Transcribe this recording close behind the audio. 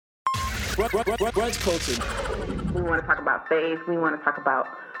Brunch culture. We want to talk about faith. We want to talk about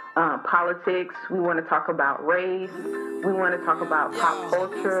politics. We want to talk about race. We want to talk about pop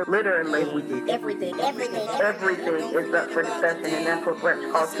culture. Literally, everything is up for discussion, and that's what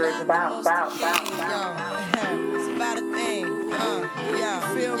brunch culture is about. It's about a thing.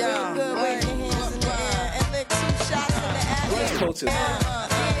 Feel real good. Wave your hands in the air and lick 2 shots in the air. Brunch culture.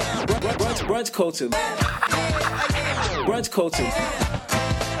 Brunch culture. Brunch culture.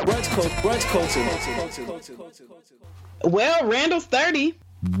 Brunch culture. Well, Randall's 30.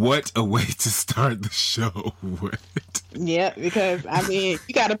 What a way to start the show. Yeah, because I mean,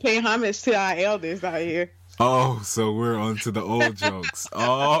 you got to pay homage to our elders out here. Oh, so we're on to the old jokes.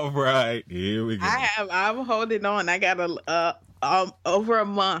 All right, here we go. I'm holding on. I got over a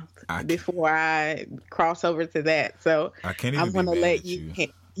month before I cross over to that. So I can't even I'm going to let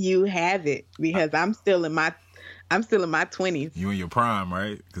you have it because I'm still in my 20s. You in your prime,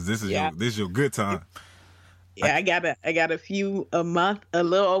 right? Because this is your good time. Yeah, I got a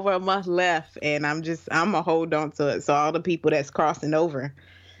little over a month left, and I'm gonna hold on to it. So all the people that's crossing over,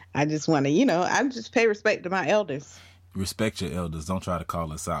 I just want to, I just pay respect to my elders. Respect your elders. Don't try to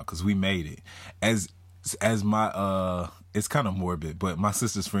call us out because we made it. As my it's kind of morbid, but my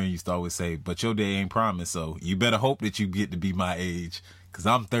sister's friend used to always say, "But your day ain't promised, so you better hope that you get to be my age, because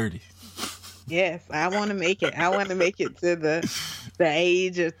I'm 30." Yes, I want to make it. I want to make it to the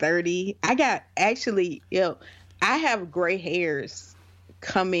age of 30. I have gray hairs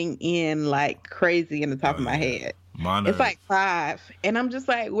coming in like crazy in the top of my head. It's like 5. And I'm just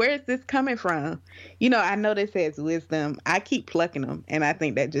like, where is this coming from? I know this says wisdom. I keep plucking them, and I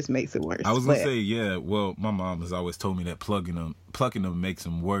think that just makes it worse. I was going to say, yeah, well, my mom has always told me that plucking them makes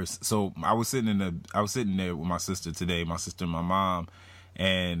them worse. So I was sitting there with my sister today, my sister and my mom,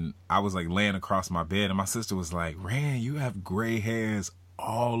 and I was like laying across my bed, and my sister was like, "Rand, you have gray hairs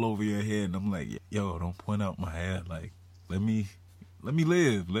all over your head." And I'm like, "Yo, don't point out my hair. Like, let me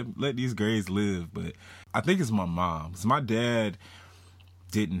live. Let these grays live." But I think it's my mom. 'Cause my dad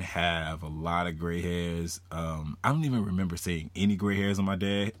didn't have a lot of gray hairs. I don't even remember seeing any gray hairs on my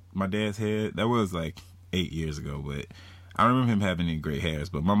dad's head. That was like 8 years ago, but I don't remember him having any gray hairs.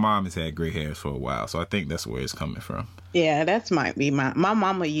 But my mom has had gray hairs for a while, so I think that's where it's coming from. Yeah, that might be my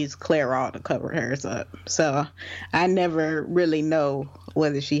mama used Clairol to cover hers up, so I never really know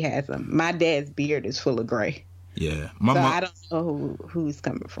whether she has them. My dad's beard is full of gray. Yeah, I don't know who's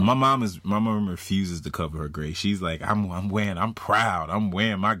coming from. My mom refuses to cover her gray. She's like, I'm proud. I'm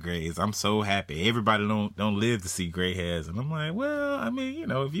wearing my grays. I'm so happy. Everybody don't live to see gray hairs. And I'm like, well, I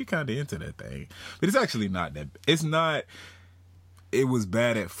mean, if you're kind of into that thing, but it's actually not that. It's not. It was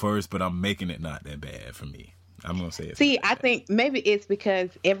bad at first, but I'm making it not that bad for me. I'm gonna say it. See, I think maybe it's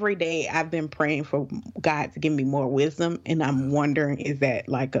because every day I've been praying for God to give me more wisdom, and I'm wondering, is that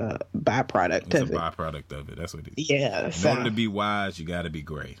like a byproduct of it? It's a byproduct of it. That's what it is. Yeah. In order to be wise, you got to be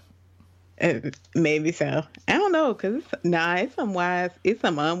gray. Maybe so. I don't know, because it's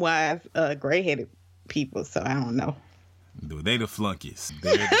some unwise, gray-headed people. So I don't know. They the flunkies.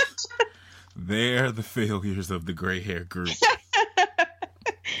 They're the failures of the gray hair group.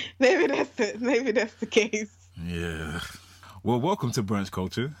 Maybe that's the case. Yeah. Well, welcome to Brunch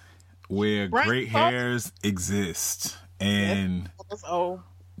Culture, where great hairs exist. And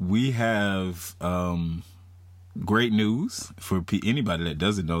we have great news for anybody that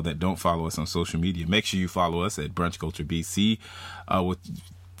doesn't know, that don't follow us on social media. Make sure you follow us at Brunch Culture BC.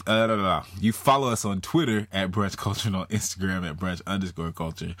 You follow us on Twitter at Brunch Culture and on Instagram at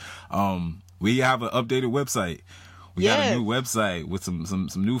Brunch_Culture. We have an updated website. We got a new website with some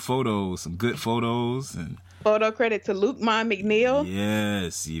new photos, some good photos, and photo credit to Luke Mon McNeil.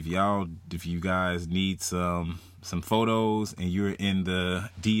 Yes, if you guys need some photos and you're in the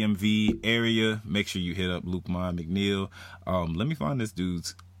DMV area, make sure you hit up Luke Mon McNeil. Let me find this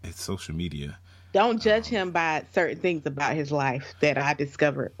dude's social media. Don't judge him by certain things about his life that I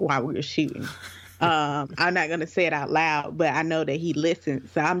discovered while we were shooting. I'm not going to say it out loud, but I know that he listens.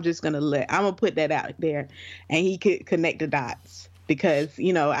 So I'm just going to put that out there, and he could connect the dots, because,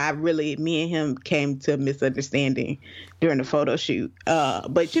 me and him came to a misunderstanding during the photo shoot.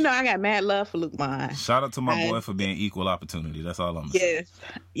 But I got mad love for Luke Mon. Shout out to my boy for being equal opportunity. That's all I'm saying.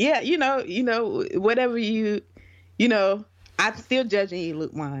 Yes. Yeah. Whatever I'm still judging you,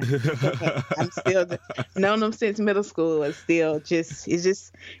 Luke Mon. I'm still known him since middle school. It's just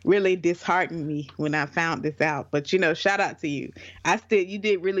really disheartened me when I found this out. But shout out to you. You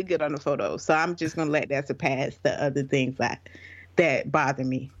did really good on the photo. So I'm just gonna let that surpass the other things that bother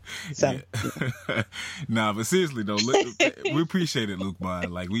me. So Yeah. Nah, but seriously though, we appreciate it, Luke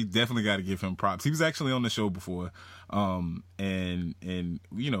Bond. Like, we definitely got to give him props. He was actually on the show before, and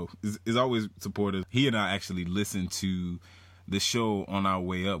you know, is always supportive. He and I actually listened to the show on our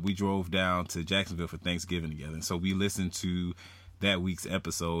way up. We drove down to Jacksonville for Thanksgiving together, and so we listened to that week's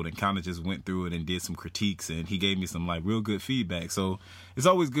episode and kind of just went through it and did some critiques, and he gave me some like real good feedback. So it's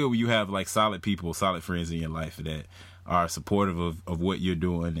always good when you have like solid people, solid friends in your life that are supportive of what you're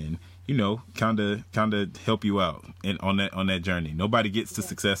doing, and you know, kind of help you out and on that journey. Nobody gets to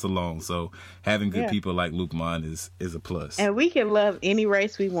success alone, so having good people like Luke Mon is a plus. And we can love any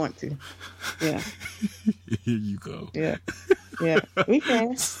race we want to. Yeah. Here you go. Yeah. Yeah. We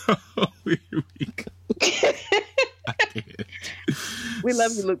can. So here we go. I can't. We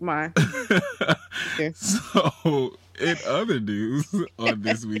love you, Luke Mon. Okay. So in other news on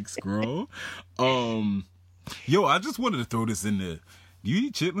this week's scroll, yo, I just wanted to throw this in there. Do you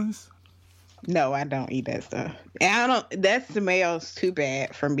eat chitlins? No, I don't eat that stuff. And I don't. That smells too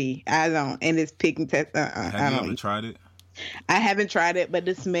bad for me. I don't. And it's picking test. Have you ever tried it? I haven't tried it, but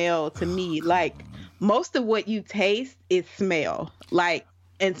the smell to me, like most of what you taste is smell. Like,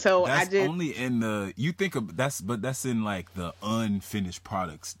 and so That's I just only in the you think of but that's in like the unfinished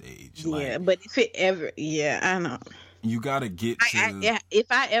product stage. yeah. Like, But if it ever, yeah, I know. you gotta get to.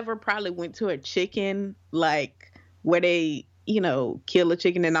 If I ever probably went to a chicken like where they, you know, kill a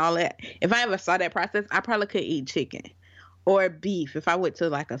chicken and all that. If I ever saw that process, I probably could eat chicken or beef. If I went to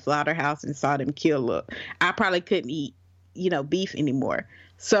like a slaughterhouse and saw them kill I probably couldn't eat, you know, beef anymore.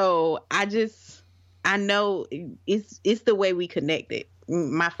 So I know it's the way we connected.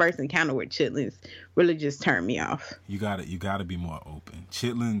 My first encounter with chitlins really just turned me off. You gotta be more open.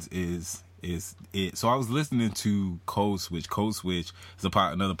 Chitlins is it. So I was listening to Code Switch. Code Switch is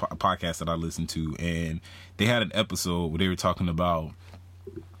another podcast that I listened to, and they had an episode where they were talking about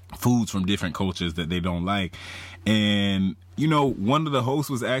foods from different cultures that they don't like. And, you know, one of the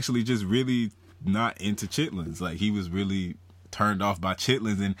hosts was actually just really not into chitlins. Like, he was really turned off by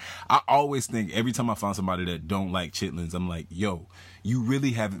chitlins. And I always think every time I find somebody that don't like chitlins, I'm like, yo, you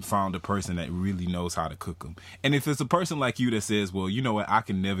really haven't found a person that really knows how to cook them. And if it's a person like you that says, well, you know what, I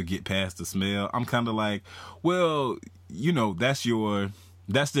can never get past the smell, I'm kind of like, well, you know, that's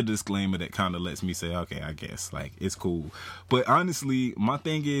the disclaimer that kind of lets me say, okay, I guess, like, it's cool. But honestly, my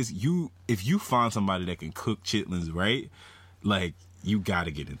thing is, if you find somebody that can cook chitlins right, like, you got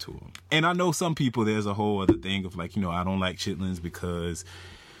to get into them. And I know some people, there's a whole other thing of like, you know, I don't like chitlins because,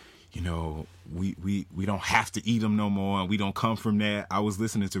 you know, we don't have to eat them no more, and we don't come from that. I was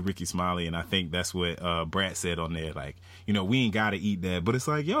listening to Ricky Smiley, and I think that's what Brad said on there. Like, you know, we ain't got to eat that. But it's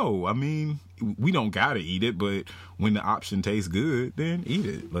like, yo, I mean, we don't got to eat it, but when the option tastes good, then eat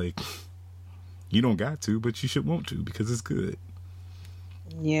it. Like, you don't got to, but you should want to because it's good.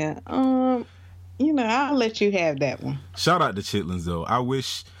 Yeah. You know, I'll let you have that one. Shout out to chitlins, though. I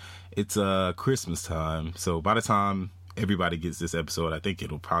wish it's Christmas time. So by the time everybody gets this episode, I think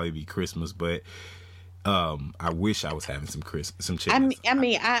it'll probably be Christmas. But I wish I was having some chitlins. I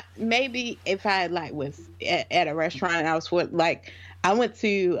mean, maybe if I like was at a restaurant and I was like, I went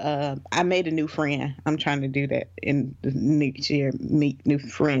to I made a new friend. I'm trying to do that in the next year, meet new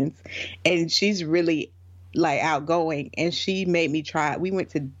friends, and she's really like outgoing, and she made me try. We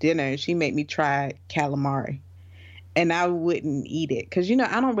went to dinner and she made me try calamari, and I wouldn't eat it because, you know,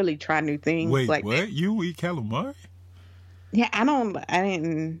 I don't really try new things. Wait, like what? that. You eat calamari? Yeah, I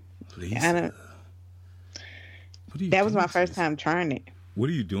didn't. Lisa, I don't. That was my first time trying it. What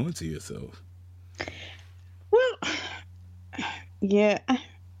are you doing to yourself? Well, yeah,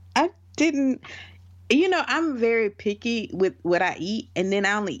 I didn't. You know, I'm very picky with what I eat, and then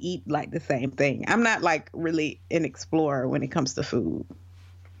I only eat like the same thing. I'm not like really an explorer when it comes to food.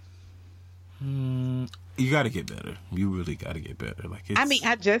 You got to get better. You really got to get better. Like, I mean,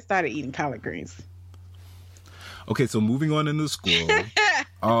 I just started eating collard greens. Okay, so moving on in the scroll.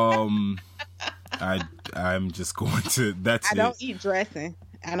 I'm just going to. I don't eat dressing.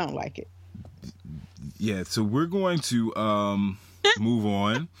 I don't like it. Yeah, so we're going to move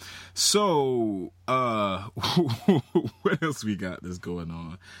on. So, what else we got that's going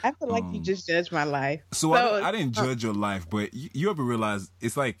on? I feel like you just judged my life. So I didn't judge your life, but you ever realize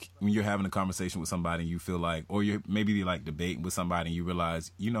it's like when you're having a conversation with somebody and you feel like, or you're maybe like debating with somebody and you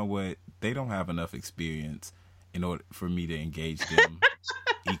realize, you know what, they don't have enough experience in order for me to engage them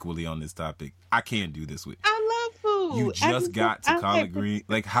equally on this topic. I can't do this with. I love food. You just got to collard green.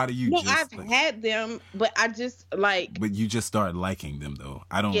 Like, how do you? No, just, I've had them, but I just like. But you just started liking them, though.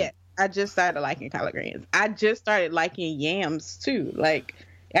 I don't. Yeah, I just started liking collard greens. I just started liking yams too. Like,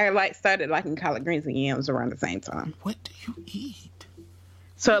 I like started liking collard greens and yams around the same time. What do you eat?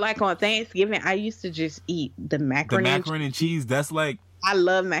 So like on Thanksgiving, I used to just eat the macaroni. The macaroni and cheese. That's like, I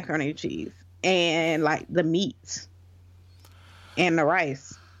love macaroni and cheese and like the meats and the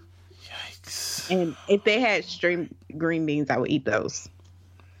rice. yikes. And if they had string green beans, I would eat those.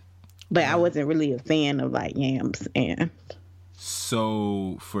 But I wasn't really a fan of like yams and.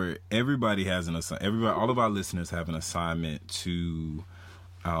 So for everybody has an assignment. All of our listeners have an assignment to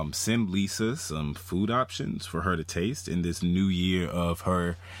send Lisa some food options for her to taste in this new year of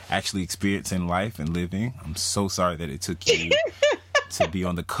her actually experiencing life and living. I'm so sorry that it took you to be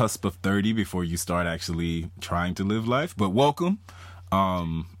on the cusp of 30 before you start actually trying to live life. But welcome.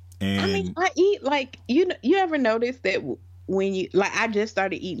 And I mean, I eat like you ever notice that when you like I just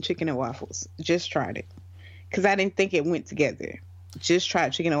started eating chicken and waffles. Just tried it because I didn't think it went together. Just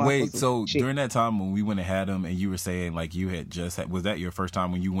tried chicken and waffles. wait, so during that time when we went and had them, and you were saying like you had just had, was that your first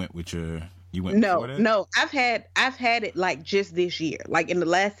time when you went with your before that? No, I've had it like just this year. Like in the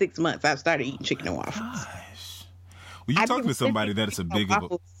last 6 months, I've started eating chicken and waffles. Gosh. Well, you're talking to somebody that's a bit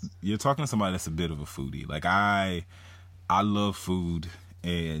of a foodie. Like I love food,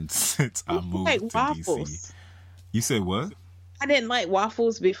 and since I moved to DC, you said what? I didn't like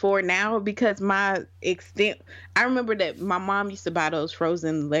waffles before now because I remember that my mom used to buy those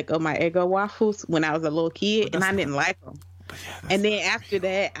frozen Lego My Eggo waffles when I was a little kid, and I didn't like them. Yeah, and then after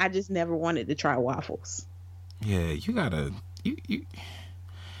that, I just never wanted to try waffles. Yeah, you gotta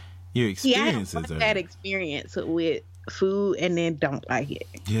your experiences. I had a bad experience with food and then don't like it.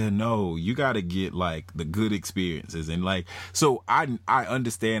 Yeah, no, you gotta get like the good experiences, and like, so I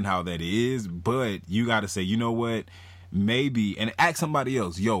understand how that is, but you gotta say, you know what, maybe, and ask somebody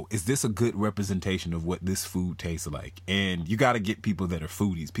else, yo, is this a good representation of what this food tastes like? And you got to get people that are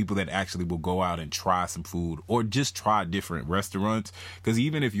foodies, people that actually will go out and try some food or just try different restaurants. Because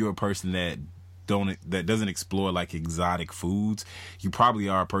even if you're a person that doesn't explore like exotic foods, you probably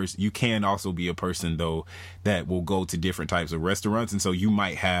are a person, you can also be a person though that will go to different types of restaurants, and so you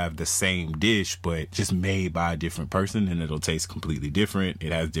might have the same dish but just made by a different person, and it'll taste completely different.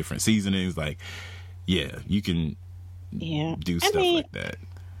 It has different seasonings. Like, yeah, you can do stuff like that,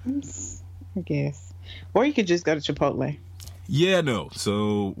 I guess. Or you could just go to Chipotle. Yeah, no,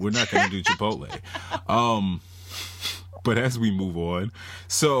 so we're not gonna do Chipotle. But as we move on,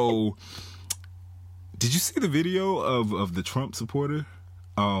 so did you see the video of the Trump supporter?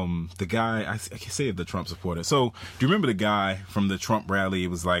 The guy, I can say of the Trump supporter. So do you remember the guy from the Trump rally? It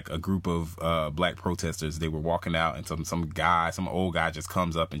was like a group of black protesters. They were walking out, and some old guy just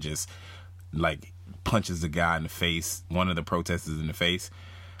comes up and just like punches the guy in the face, one of the protesters in the face.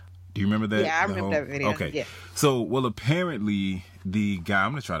 Do you remember that? Yeah, I remember that video. Okay. Yeah. So, well, apparently the guy,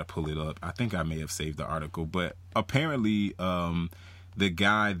 I'm going to try to pull it up. I think I may have saved the article, but apparently the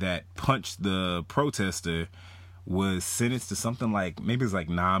guy that punched the protester was sentenced to something like, maybe it's like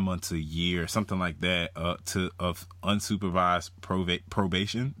 9 months, a year, something like that, of unsupervised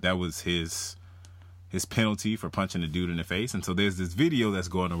probation. That was his penalty for punching the dude in the face. And so there's this video that's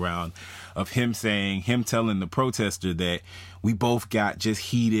going around of him telling the protester that we both got just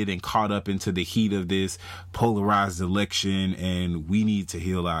heated and caught up into the heat of this polarized election, and we need to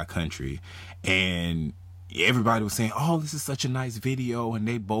heal our country. And everybody was saying, oh, this is such a nice video, and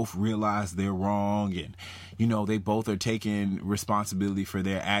they both realize they're wrong, and they both are taking responsibility for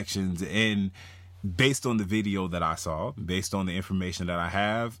their actions. And based on the video that I saw, based on the information that I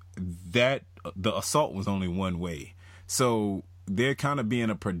have, that the assault was only one way. So they're kind of being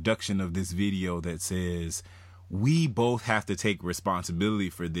a production of this video that says we both have to take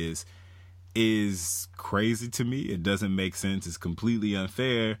responsibility for this is crazy to me. It doesn't make sense. It's completely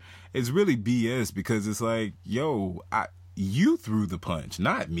unfair. It's really BS, because it's like, yo, you threw the punch,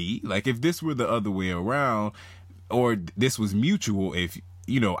 not me. Like, if this were the other way around, or this was mutual, if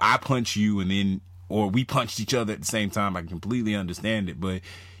I punch you and then, or we punched each other at the same time, I completely understand it. But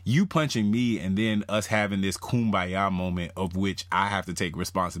you punching me and then us having this kumbaya moment of which I have to take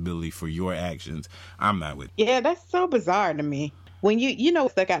responsibility for your actions, I'm not with it. Yeah, that's so bizarre to me. When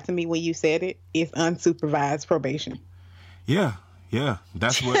what stuck out to me when you said it is unsupervised probation. Yeah,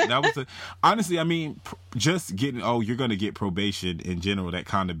 that was honestly, I mean, just getting, you're going to get probation in general, that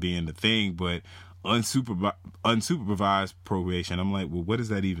kind of being the thing, but unsupervised probation, I'm like, well, what does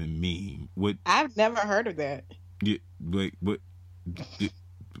that even mean? I've never heard of that. Yeah, like,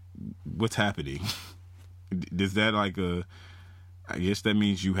 what's happening? Is that like I guess that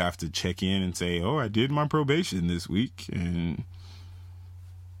means you have to check in and say, I did my probation this week, and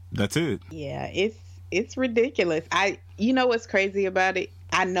that's it. Yeah, it's ridiculous. What's crazy about it?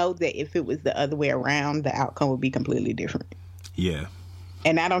 I know that if it was the other way around, the outcome would be completely different. Yeah.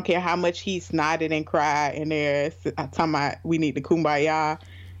 And I don't care how much he snotted and cried in there talking about we need the kumbaya.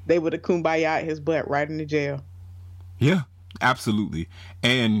 They would have kumbaya his butt right in the jail. Yeah, absolutely.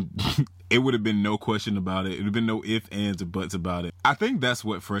 And it would have been no question about it. It would have been no ifs, ands, or buts about it. I think that's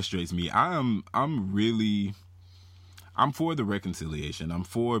what frustrates me. I'm for the reconciliation. I'm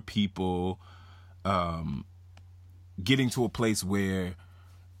for people getting to a place where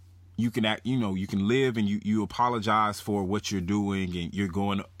you can act, you can live and you apologize for what you're doing, and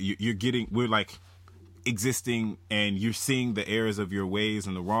we're like existing, and you're seeing the errors of your ways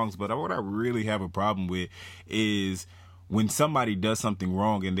and the wrongs. But what I really have a problem with is when somebody does something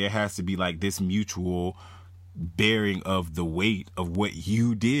wrong and there has to be like this mutual bearing of the weight of what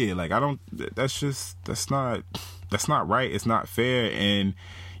you did. Like, that's not right. It's not fair. And,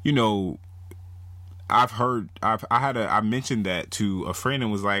 I mentioned that to a friend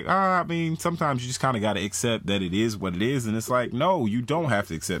and was like, I mean, sometimes you just kind of got to accept that it is what it is. And it's like, no, you don't have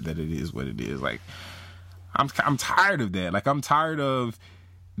to accept that it is what it is. Like, I'm tired of that. Like, I'm tired of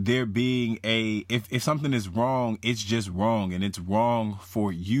there being if something is wrong, it's just wrong, and it's wrong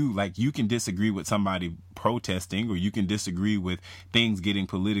for you. Like, you can disagree with somebody protesting, or you can disagree with things getting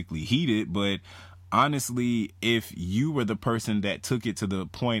politically heated, but honestly, if you were the person that took it to the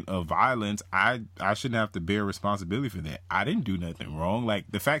point of violence, I shouldn't have to bear responsibility for that. I didn't do nothing wrong. Like,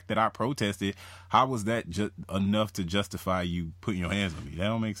 the fact that I protested, how was that just enough to justify you putting your hands on me? That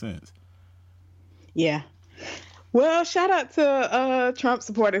don't make sense. Yeah. Well, shout out to Trump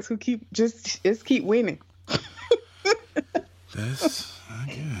supporters who keep winning. That's, I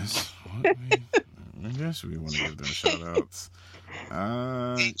guess. I guess we want to give them shout outs.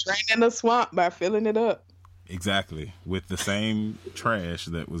 Draining the swamp by filling it up. Exactly. With the same trash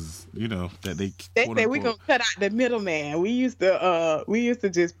that was, that they say we're gonna cut out the middleman. We used to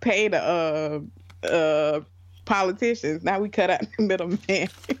just pay the politicians. Now we cut out the middleman.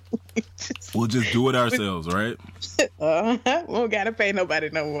 We'll just do it ourselves, right? We don't gotta pay nobody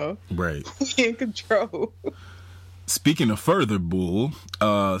no more. Right. We in control. Speaking of further bull,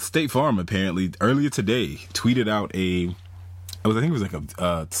 State Farm apparently earlier today tweeted out I think it was like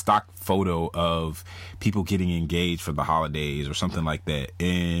a stock photo of people getting engaged for the holidays or something like that.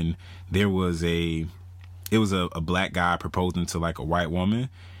 And it was a black guy proposing to like a white woman,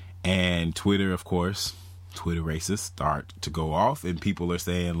 and Twitter, of course, Twitter racists start to go off, and people are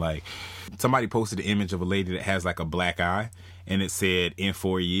saying, like, somebody posted an image of a lady that has like a black eye, and it said in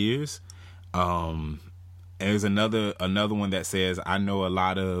 4 years. There's another one that says, I know a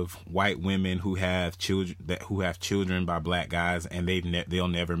lot of white women who have children by black guys, and they'll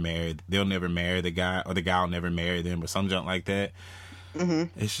never marry the guy, or the guy will never marry them, or some junk like that. Mm-hmm.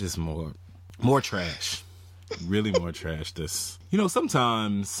 It's just more trash, really more trash. This,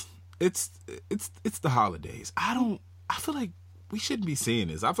 sometimes it's the holidays. I feel like we shouldn't be seeing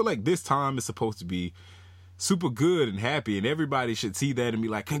this. I feel like this time is supposed to be super good and happy, and everybody should see that and be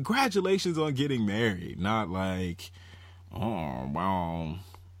like, congratulations on getting married, not like, oh well,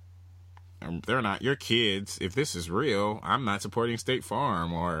 they're not your kids. If this is real, I'm not supporting State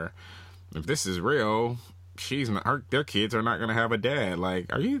Farm. Or if this is real, their kids are not gonna have a dad.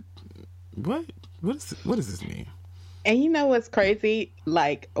 Like, are you what does this mean? And you know what's crazy?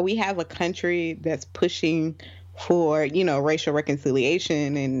 Like, we have a country that's pushing for, racial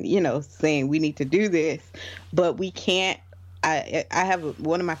reconciliation and, saying we need to do this, but we can't. I have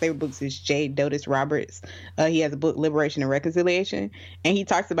one of my favorite books is J. Dotis Roberts. He has a book, Liberation and Reconciliation, and he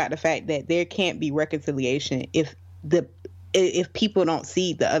talks about the fact that there can't be reconciliation if people don't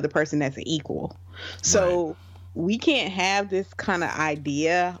see the other person as an equal. So right. We can't have this kind of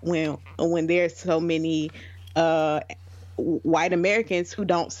idea when there's so many white Americans who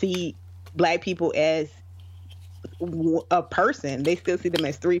don't see black people as a person. They still see them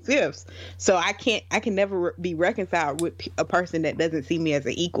as 3/5. So I can never be reconciled with a person that doesn't see me as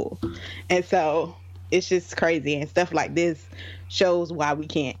an equal. And so it's just crazy, and stuff like this shows why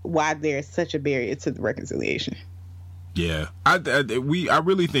there's such a barrier to the reconciliation. Yeah, I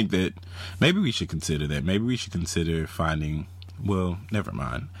really think that maybe we should consider that. Maybe we should consider finding. Well, never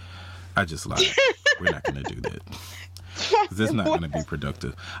mind. I just lied. We're not going to do that. That's not going to be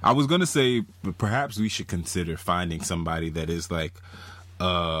productive. I was going to say, perhaps we should consider finding somebody that is like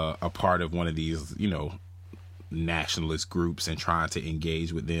a part of one of these, nationalist groups and trying to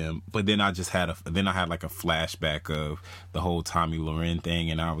engage with them. But then I had like a flashback of the whole Tommy Loren thing,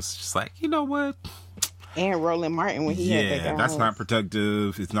 and I was just like, you know what? And Roland Martin when he had that that's not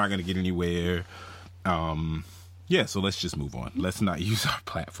productive. It's not going to get anywhere. Yeah, so let's just move on. Let's not use our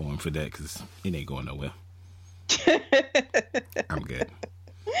platform for that because it ain't going nowhere. I'm good.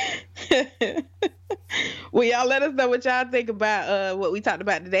 Well, y'all let us know what y'all think about what we talked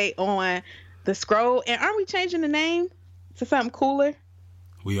about today on the scroll. And aren't we changing the name to something cooler?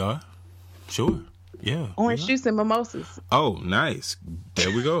 We are? Sure. Yeah. Orange juice and mimosas. Oh, nice.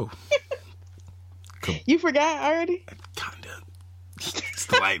 There we go. You forgot already? Kinda.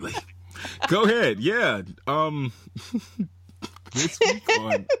 Slightly. Go ahead. Yeah. This week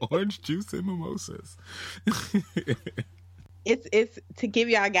on Orange Juice and Mimosas. It's to give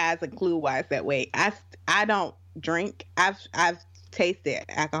y'all guys a clue why it's that way. I don't drink. I've tasted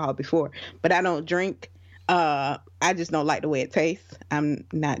alcohol before, but I don't drink. I just don't like the way it tastes. I'm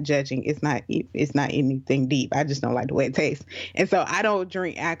not judging. It's not anything deep. I just don't like the way it tastes. And so I don't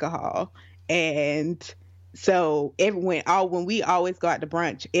drink alcohol. And so when we always go out to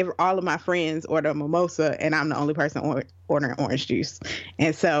brunch, all of my friends order a mimosa, and I'm the only person ordering orange juice.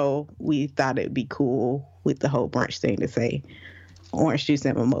 And so we thought it'd be cool with the whole brunch thing to say orange juice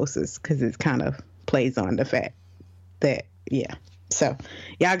and mimosas, because it kind of plays on the fact that, yeah. So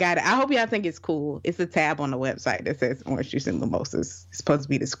y'all got it. I hope y'all think it's cool. It's a tab on the website that says orange juice and mimosas. It's supposed to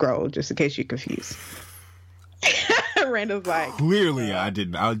be the scroll, just in case you're confused. Randall's like, clearly I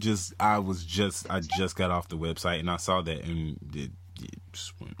didn't. I just got off the website and I saw that, and it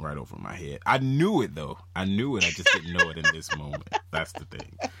just went right over my head. I knew it though. I knew it. I just didn't know it in this moment. That's the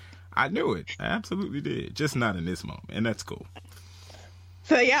thing. I knew it. I absolutely did. Just not in this moment, and that's cool.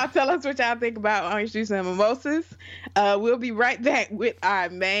 So y'all tell us what y'all think about orange juice and mimosas. We'll be right back with our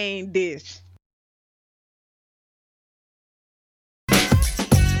main dish.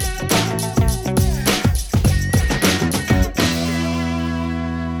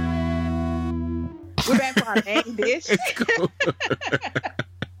 We're back for our main dish. Cool.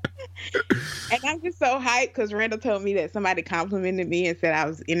 And I'm just so hyped because Randall told me that somebody complimented me and said I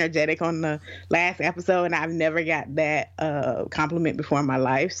was energetic on the last episode, and I've never got that compliment before in my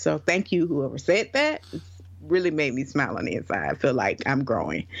life. So thank you, whoever said that. It's really made me smile on the inside. I feel like I'm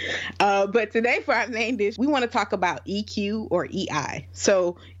growing. But today for our main dish, we want to talk about EQ or EI.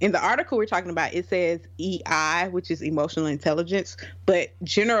 So in the article we're talking about, it says EI, which is emotional intelligence, but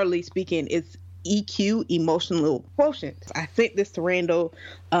generally speaking, it's EQ, emotional quotient. I sent this to Randall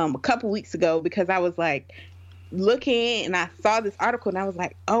a couple weeks ago because I was like looking and I saw this article and I was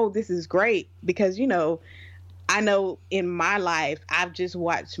like, oh, this is great, because I know in my life I've just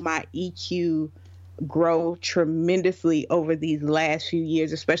watched my EQ grow tremendously over these last few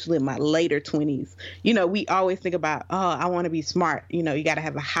years, especially in my later 20s. We always think about, oh, I want to be smart. You got to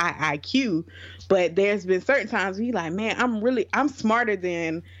have a high IQ, but there's been certain times where you're like, man, I'm smarter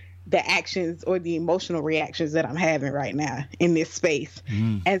than the actions or the emotional reactions that I'm having right now in this space.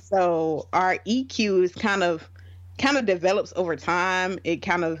 And so our EQ is kind of develops over time. It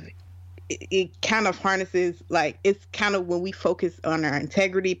kind of harnesses, like, it's kind of when we focus on our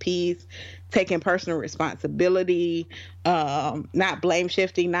integrity piece, taking personal responsibility, not blame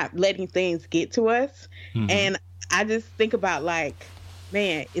shifting, not letting things get to us. And I just think about, like,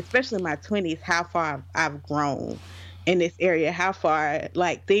 man, especially in my 20s, how far I've grown in this area, how far,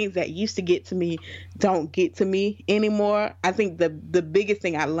 like, things that used to get to me don't get to me anymore. I think the biggest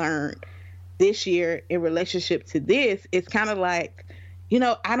thing I learned this year in relationship to this is kind of like,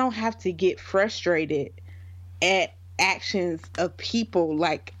 I don't have to get frustrated at actions of people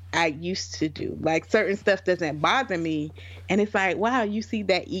like I used to do. Like, certain stuff doesn't bother me. And it's like, wow, you see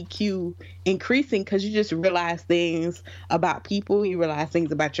that EQ increasing because you just realize things about people, you realize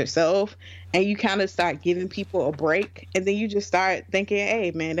things about yourself, and you kind of start giving people a break. And then you just start thinking,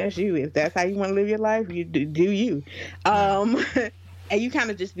 hey, man, that's you. If that's how you want to live your life, you do you. And you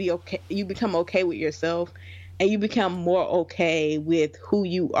kind of just be okay. You become okay with yourself, and you become more okay with who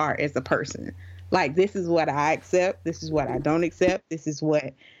you are as a person. Like, this is what I accept. This is what I don't accept. This is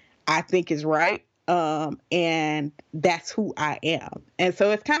what I think is right. And that's who I am. And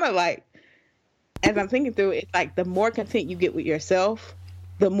so it's kind of like, as I'm thinking through it, it's like the more content you get with yourself,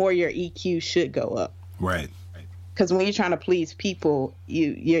 the more your EQ should go up. Right. Because when you're trying to please people,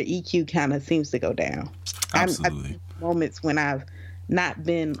 your EQ kind of seems to go down. Absolutely. I've moments when I'm not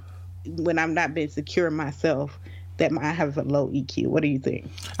been secure in myself, that I have a low EQ. What do you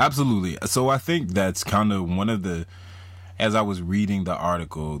think? Absolutely. So I think that's kind of one of the, as I was reading the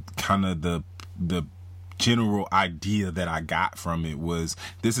article, kind of the general idea that I got from it was,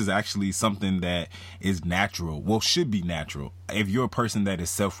 this is actually something that is natural. Well, should be natural. If you're a person that is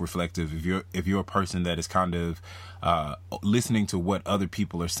self-reflective, if you're a person that is kind of listening to what other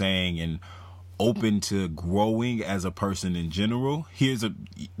people are saying and open to growing as a person in general,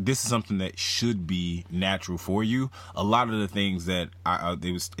 this is something that should be natural for you. A lot of the things that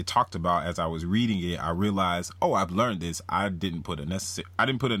it talked about as I was reading it, I realized, oh, I've learned this. I didn't put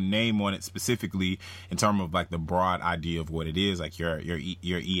a name on it specifically in terms of like the broad idea of what it is, like your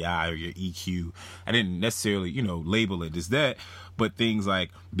EI or your EQ. I didn't necessarily, label it as that, but things like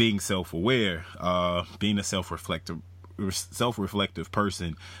being self-aware, being a self-reflective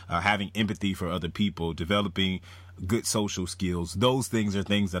person, having empathy for other people, developing good social skills. Those things are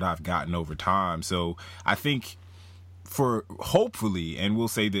things that I've gotten over time. So I think hopefully, and we'll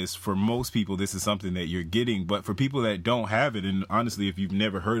say this, for most people, this is something that you're getting, but for people that don't have it, and honestly, if you've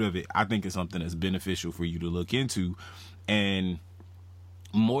never heard of it, I think it's something that's beneficial for you to look into. And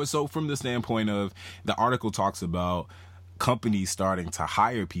more so from the standpoint of, the article talks about companies starting to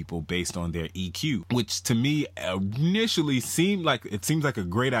hire people based on their EQ, which to me initially seems like a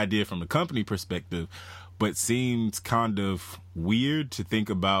great idea from a company perspective, but seems kind of weird to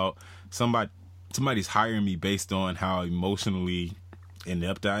think about somebody's hiring me based on how emotionally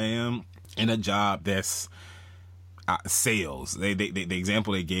inept I am in a job that's sales. The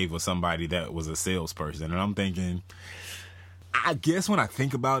example they gave was somebody that was a salesperson, and I'm thinking, I guess when I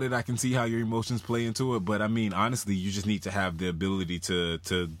think about it, I can see how your emotions play into it. But I mean, honestly, you just need to have the ability to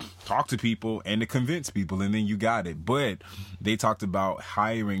talk to people and to convince people, and then you got it. But they talked about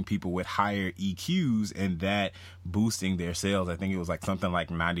hiring people with higher EQs and that boosting their sales. I think it was like something like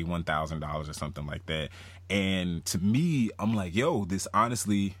 $91,000 or something like that. And to me, I'm like, yo, this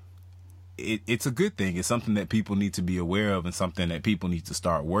honestly, it's a good thing. It's something that people need to be aware of and something that people need to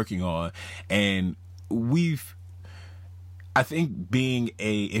start working on. And I think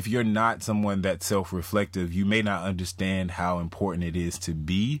if you're not someone that's self-reflective, you may not understand how important it is to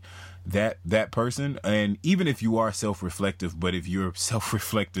be that person. And even if you are self-reflective, but if you're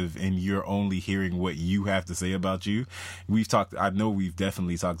self-reflective and you're only hearing what you have to say about you, I know we've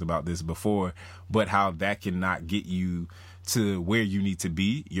definitely talked about this before, but how that cannot get you to where you need to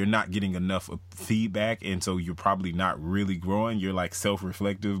be. You're not getting enough feedback, and so you're probably not really growing. You're like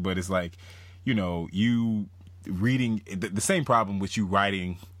self-reflective, but it's like, you reading the same problem with you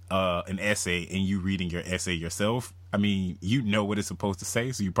writing an essay and you reading your essay yourself. I mean, you know what it's supposed to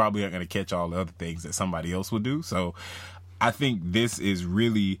say, so you probably aren't going to catch all the other things that somebody else would do. So I think this is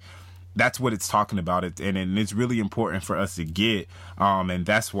really, that's what it's talking about, and it's really important for us to get, and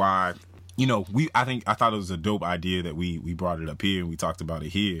that's why, I thought it was a dope idea that we brought it up here and we talked about it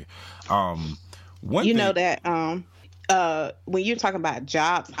here. When you're talking about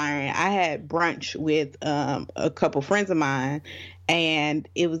jobs hiring, I had brunch with a couple friends of mine, and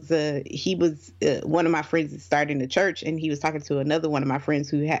it was one of my friends is starting a church, and he was talking to another one of my friends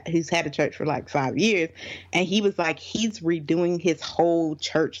who's had a church for like 5 years, and he was like, he's redoing his whole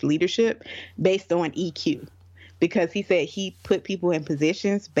church leadership based on EQ. Because he said he put people in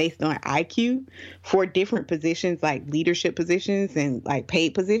positions based on IQ for different positions, like leadership positions and like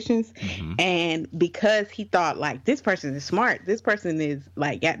paid positions. Mm-hmm. And because he thought like, this person is smart, this person is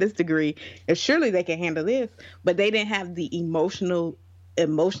like got this degree, and surely they can handle this, but they didn't have the emotional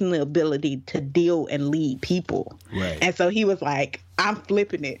ability to deal and lead people. Right. And so he was like, I'm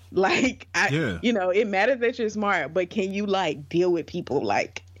flipping it. Like, it matters that you're smart, but can you like deal with people?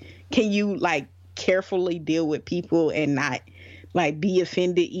 Like, can you like carefully deal with people and not like be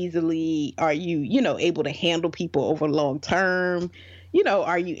offended easily? Are you able to handle people over long term?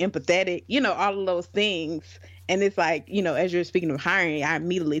 Are you empathetic? All of those things. And it's like, as you're speaking of hiring, I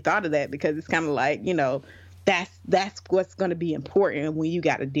immediately thought of that, because it's kind of like, that's what's going to be important when you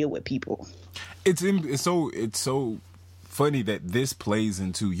got to deal with people. It's so funny that this plays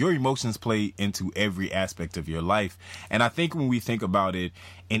into your emotions, play into every aspect of your life. And I think when we think about it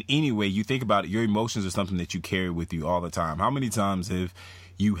in any way you think about it, your emotions are something that you carry with you all the time. How many times have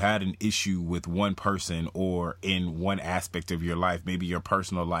you had an issue with one person or in one aspect of your life, maybe your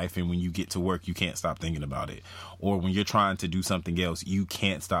personal life, and when you get to work, you can't stop thinking about it? Or when you're trying to do something else, you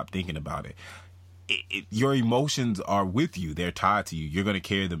can't stop thinking about it. Your emotions are with you. They're tied to you. You're going to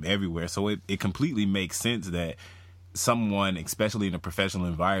carry them everywhere. So it completely makes sense that someone, especially in a professional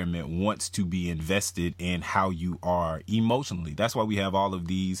environment, wants to be invested in how you are emotionally. That's why we have all of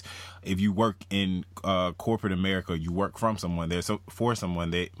these. If you work in corporate America, you work from someone there. So for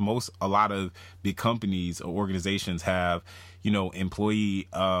someone, a lot of big companies or organizations have, employee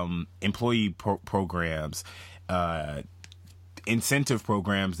programs, incentive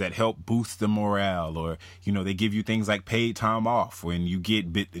programs that help boost the morale, or they give you things like paid time off when you get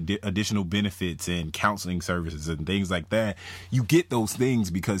additional benefits and counseling services and things like that. You get those things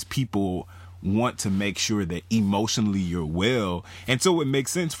because people want to make sure that emotionally you're well. And so it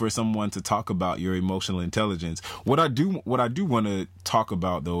makes sense for someone to talk about your emotional intelligence. What I do want to talk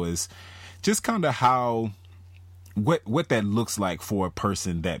about though is just kind of how what that looks like for a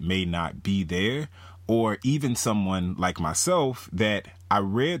person that may not be there, or even someone like myself that I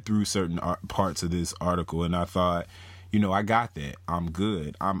read through certain parts of this article and I thought, I got that. I'm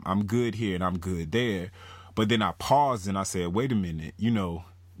good. I'm good here and I'm good there. But then I paused and I said, wait a minute,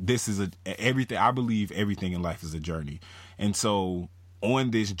 this is everything. I believe everything in life is a journey. And so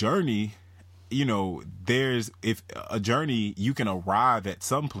on this journey, if a journey, you can arrive at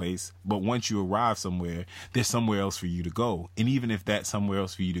some place, but once you arrive somewhere, there's somewhere else for you to go. And even if that somewhere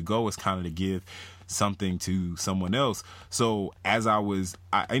else for you to go is kind of to give something to someone else. So as I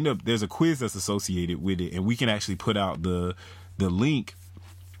end up, there's a quiz that's associated with it, and we can actually put out the link.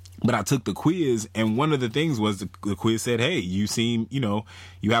 But I took the quiz, and one of the things was the quiz said, hey, you seem,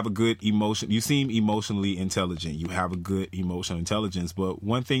 you have a good emotion. You seem emotionally intelligent. You have a good emotional intelligence. But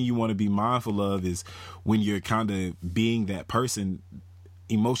one thing you want to be mindful of is when you're kind of being that person,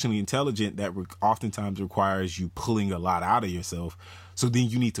 emotionally intelligent, that oftentimes requires you pulling a lot out of yourself. So then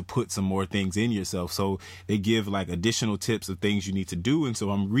you need to put some more things in yourself. So they give like additional tips of things you need to do. And so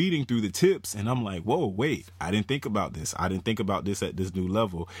I'm reading through the tips and I'm like, whoa, wait, I didn't think about this. I didn't think about this at this new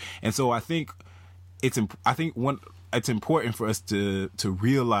level. And so I think it's important for us to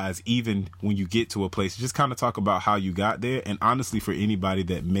realize, even when you get to a place, just kind of talk about how you got there. And honestly, for anybody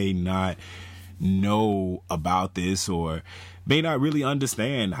that may not know about this or may not really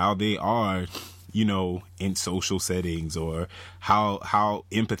understand how they are, in social settings, or how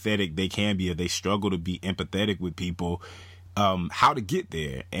empathetic they can be, if they struggle to be empathetic with people, how to get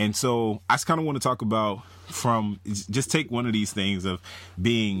there. And so I just kind of want to talk about just take one of these things of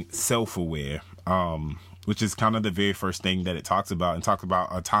being self-aware, which is kind of the very first thing that it talks about, and talks about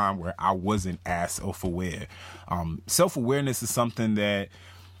a time where I wasn't as self-aware. Self-awareness is something that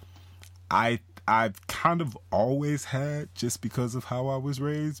I've kind of always had just because of how I was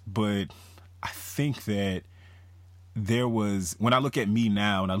raised, but I think that when I look at me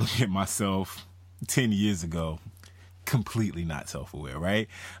now and I look at myself 10 years ago, completely not self-aware, right?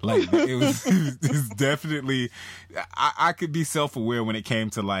 Like it's definitely, I could be self-aware when it came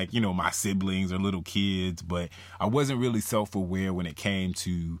to like, my siblings or little kids, but I wasn't really self-aware when it came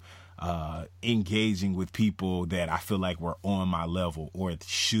to engaging with people that I feel like were on my level or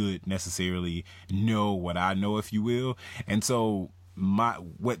should necessarily know what I know, if you will. And so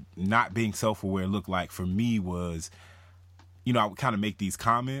what not being self-aware looked like for me was, I would kind of make these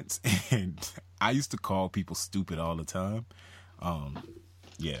comments, and I used to call people stupid all the time.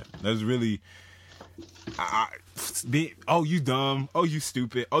 That's really, oh, you dumb, oh, you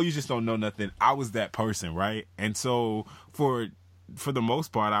stupid, oh, you just don't know nothing. I was that person, right? And so for the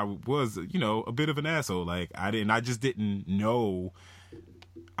most part, I was, a bit of an asshole. Like I just didn't know.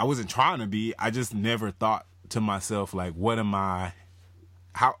 I wasn't trying to be. I just never thought to myself, like, what am I?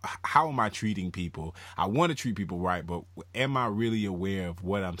 How am I treating people? I want to treat people right, but am I really aware of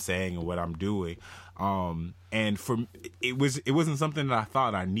what I'm saying and what I'm doing? And it wasn't something that I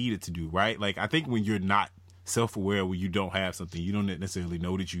thought I needed to do, right? Like, I think when you're not self-aware, when you don't have something, you don't necessarily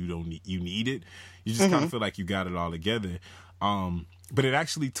know that you need it. You just kind of feel like you got it all together. But it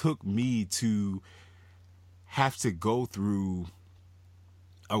actually took me to have to go through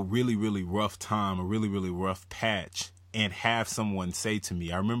a really, really rough time, a really, really rough patch, and have someone say to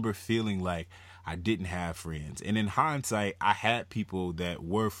me, I remember feeling like I didn't have friends. And in hindsight, I had people that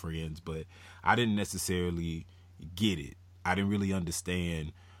were friends, but I didn't necessarily get it. I didn't really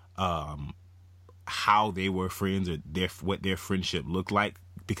understand how they were friends or what their friendship looked like,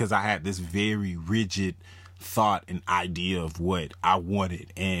 because I had this very rigid thought and idea of what I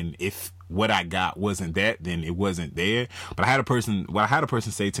wanted. And if what I got wasn't that, then it wasn't there. But what I had a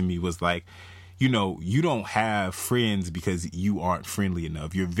person say to me was like, you don't have friends because you aren't friendly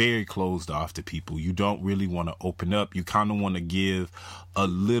enough. You're very closed off to people. You don't really want to open up. You kind of want to give a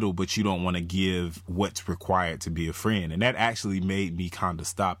little, but you don't want to give what's required to be a friend. And that actually made me kind of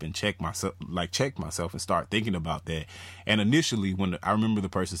stop and check myself and start thinking about that. And initially, when I remember the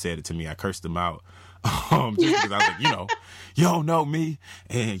person said it to me, I cursed them out. Just because I was like, you don't know me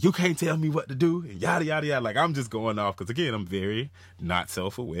and you can't tell me what to do and yada, yada, yada. Like, I'm just going off because, again, I'm very not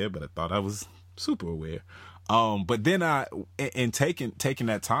self-aware, but I thought I was super aware. But then in taking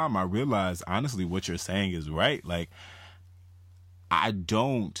that time, I realized, honestly, what you're saying is right. Like, I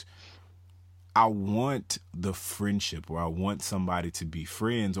want the friendship, or I want somebody to be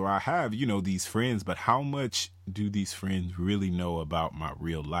friends, or I have, these friends, but how much do these friends really know about my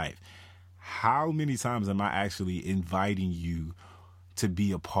real life? How many times am I actually inviting you to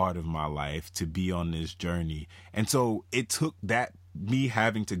be a part of my life, to be on this journey. And so it took that, me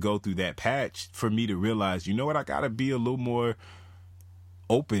having to go through that patch for me to realize, you know what, I got to be a little more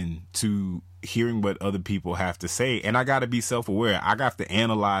open to hearing what other people have to say. And I got to be self-aware. I got to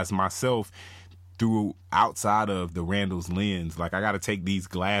analyze myself through outside of the Randall's lens. Like, I got to take these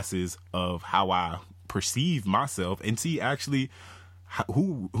glasses of how I perceive myself and see actually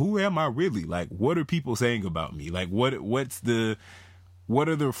who am I really? Like, what are people saying about me? Like, what are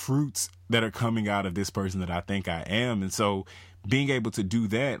the fruits that are coming out of this person that I think I am? And so being able to do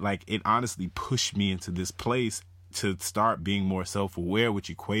that, like, it honestly pushed me into this place to start being more self-aware, which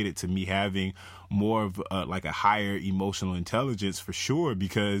equated to me having more of like a higher emotional intelligence for sure.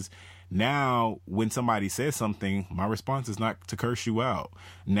 Because now when somebody says something, my response is not to curse you out.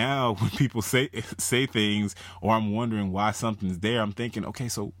 Now when people say things, or I'm wondering why something's there, I'm thinking, okay,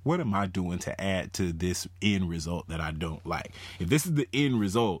 so what am I doing to add to this end result that I don't like? If this is the end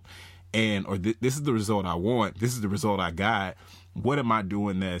result, this is the result I want, this is the result I got, what am I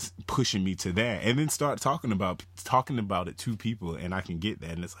doing that's pushing me to that? And then start talking about it to people, and I can get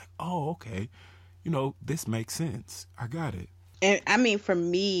that. And it's like, oh, okay, this makes sense. I got it. And I mean, for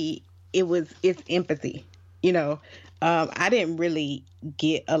me, it's empathy. I didn't really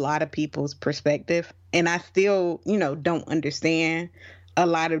get a lot of people's perspective, and I still, don't understand a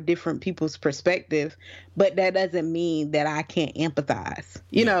lot of different people's perspective, but that doesn't mean that I can't empathize.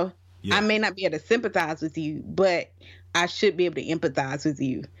 Yeah. I may not be able to sympathize with you, but I should be able to empathize with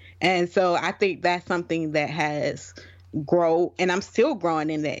you. And so I think that's something that has grown, and I'm still growing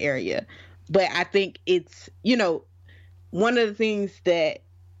in that area. But I think it's, one of the things that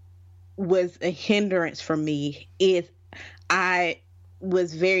was a hindrance for me is I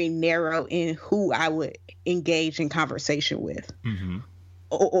was very narrow in who I would engage in conversation with. Mm-hmm.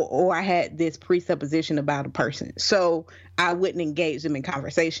 Or I had this presupposition about a person, so I wouldn't engage them in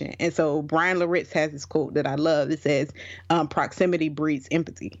conversation. And so Brian Loritz has this quote that I love. It says, proximity breeds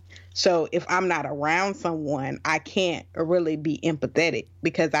empathy. So if I'm not around someone, I can't really be empathetic,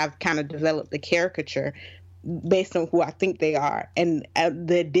 because I've kind of developed a caricature based on who I think they are. And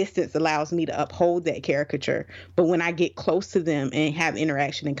the distance allows me to uphold that caricature. But when I get close to them and have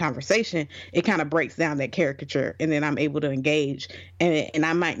interaction and conversation, it kind of breaks down that caricature. And then I'm able to engage. And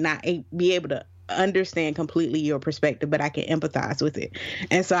I might not be able to understand completely your perspective, but I can empathize with it.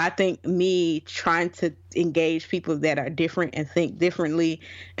 And so I think me trying to engage people that are different and think differently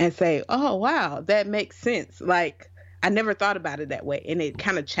and say, oh, wow, that makes sense. Like, I never thought about it that way. And it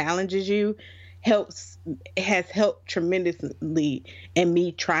kind of challenges you. Has helped tremendously in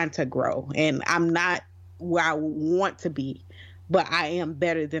me trying to grow. And I'm not where I want to be, but I am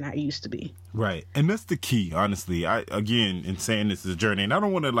better than I used to be. Right. And that's the key, honestly. Again, in saying this is a journey, and I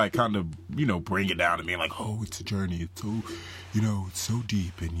don't want to like kind of, bring it down to being like, oh, it's a journey. It's so, it's so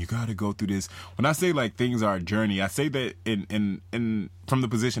deep and you got to go through this. When I say like things are a journey, I say that in from the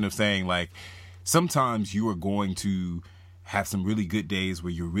position of saying like, sometimes you are going to have some really good days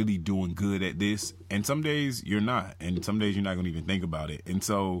where you're really doing good at this, and some days you're not, and some days you're not going to even think about it. And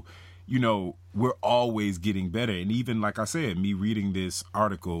so, we're always getting better. And even like I said, me reading this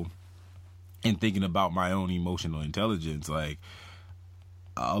article and thinking about my own emotional intelligence, like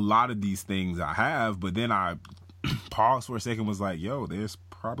a lot of these things I have, but then I paused for a second, was like, yo, there's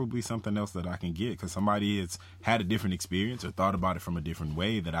probably something else that I can get, because somebody has had a different experience or thought about it from a different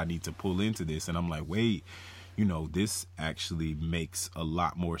way that I need to pull into this. And I'm like, wait, this actually makes a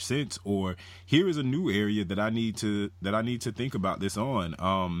lot more sense, or here is a new area that I need to think about this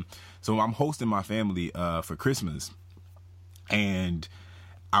on. So I'm hosting my family for Christmas, and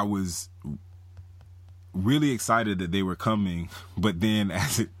I was really excited that they were coming, but then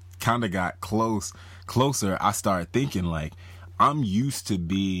as it kind of got closer, I started thinking like, I'm used to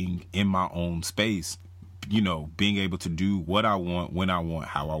being in my own space, being able to do what I want, when I want,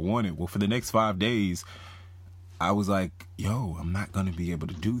 how I want it. Well, for the next 5 days, I was like, yo, I'm not going to be able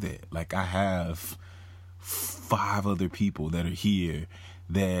to do that. Like, I have 5 other people that are here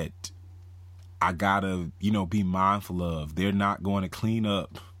that I gotta, be mindful of. They're not going to clean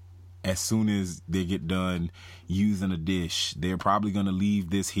up as soon as they get done using a dish. They're probably going to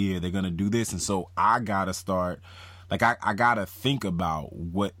leave this here. They're going to do this. And so I gotta start, like, I gotta think about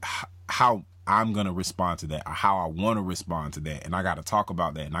how I'm going to respond to that, or how I want to respond to that. And I got to talk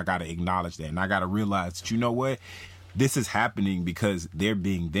about that, and I got to acknowledge that. And I got to realize that, you know what? This is happening because they're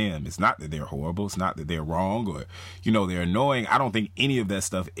being them. It's not that they're horrible. It's not that they're wrong or, they're annoying. I don't think any of that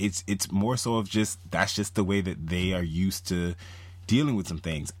stuff. It's more so of that's just the way that they are used to dealing with some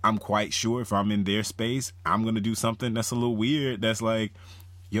things. I'm quite sure if I'm in their space, I'm going to do something that's a little weird. That's like,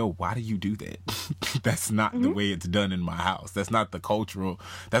 yo, why do you do that? That's not the way it's done in my house. That's not the culture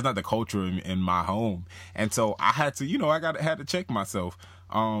in my home. And so I had to, had to check myself,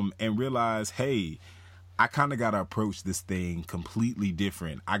 and realize, hey, I kind of got to approach this thing completely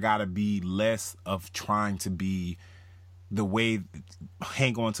different. I got to be less of trying to be the way,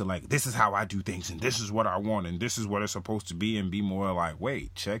 hang on to like, this is how I do things and this is what I want and this is what it's supposed to be, and be more like,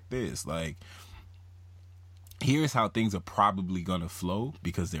 wait, check this. Like, here's how things are probably going to flow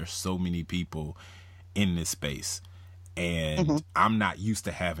because there's so many people in this space. And I'm not used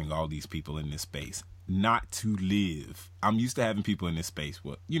to having all these people in this space. Not to live. I'm used to having people in this space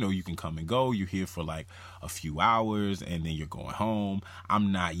where, you can come and go. You're here for like a few hours and then you're going home.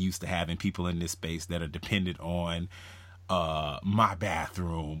 I'm not used to having people in this space that are dependent on my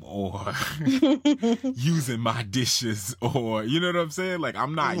bathroom or using my dishes, or you know what I'm saying? Like,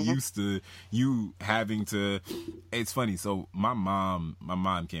 I'm not used to you having to. It's funny. So my mom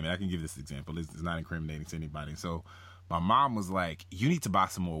came in. I can give this example. It's not incriminating to anybody. So my mom was like, you need to buy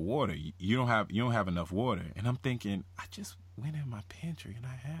some more water. You don't have enough water. And I'm thinking, I just went in my pantry and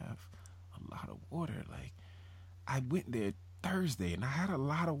I have a lot of water. Like, I went there Thursday and I had a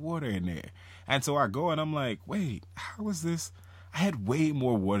lot of water in there. And so I go and I'm like, wait, how is this? I had way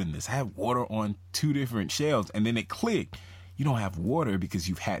more water than this. I had water on 2 different shelves. And then it clicked. You don't have water because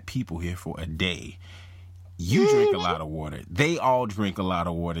you've had people here for a day. You drink a lot of water. They all drink a lot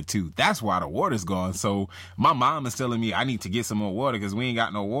of water too. That's why the water's gone. So my mom is telling me I need to get some more water because we ain't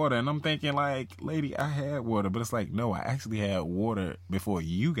got no water. And I'm thinking like, lady, I had water. But it's like, no, I actually had water before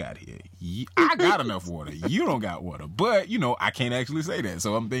you got here. I got enough water. You don't got water. But, I can't actually say that.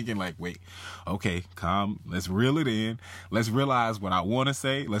 So I'm thinking like, wait, okay, calm. Let's reel it in. Let's realize what I want to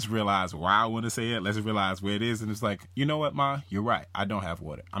say. Let's realize why I want to say it. Let's realize where it is. And it's like, you know what, Ma? You're right. I don't have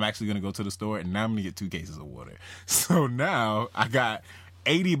water. I'm actually going to go to the store and now I'm going to get 2 cases of water. So now I got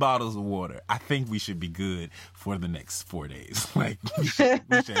 80 bottles of water. I think we should be good for the next 4 days. Like, we should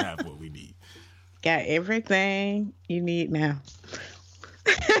have what we need. Got everything you need now.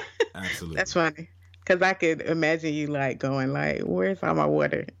 Absolutely. That's funny. Because I could imagine you like going like, where's all my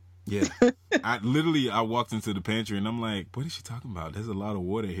water? Yeah. I walked into the pantry and I'm like, what is she talking about? There's a lot of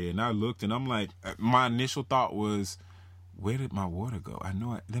water here. And I looked and I'm like, my initial thought was, where did my water go?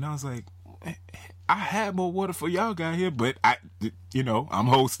 Then I was like, I had more water for y'all got here, but I'm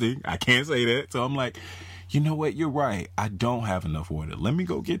hosting. I can't say that. So I'm like, you know what? You're right. I don't have enough water. Let me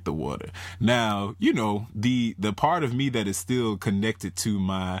go get the water. Now, the part of me that is still connected to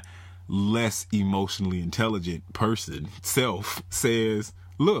my less emotionally intelligent person self says,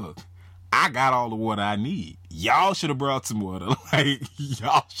 look, I got all the water I need. Y'all should have brought some water. Like,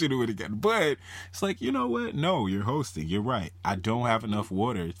 y'all should have gotten. But it's like, you know what? No, you're hosting. You're right. I don't have enough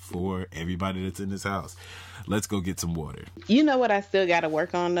water for everybody that's in this house. Let's go get some water. You know what I still got to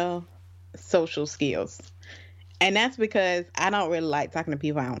work on, though? Social skills. And that's because I don't really like talking to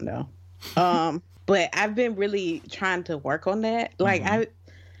people I don't know. But I've been really trying to work on that. Like,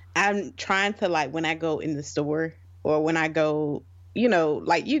 I'm trying to, like, when I go in the store or when I go,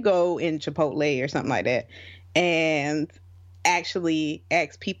 like you go in Chipotle or something like that and actually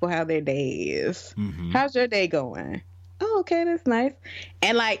ask people how their day is. How's your day going? Oh, okay, that's nice.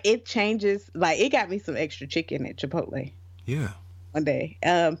 And like it changes, like it got me some extra chicken at Chipotle. Yeah. One day.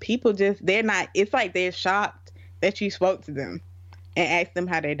 People it's like they're shocked that you spoke to them and asked them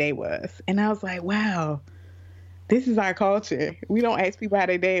how their day was. And I was like, wow, this is our culture. We don't ask people how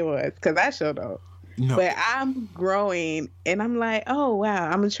their day was because I sure don't. No. But I'm growing and I'm like, oh,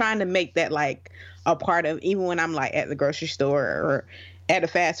 wow. I'm trying to make that like a part of, even when I'm like at the grocery store or at a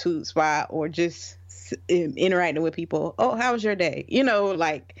fast food spot or just interacting with people. Oh, how was your day?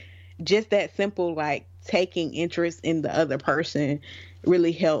 Like just that simple, like taking interest in the other person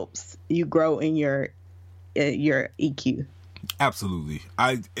really helps you grow in your EQ. Absolutely.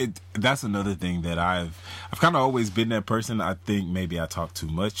 That's another thing that I've kind of always been that person. I think maybe I talk too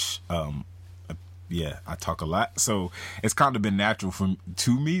much. Yeah, I talk a lot, so it's kind of been natural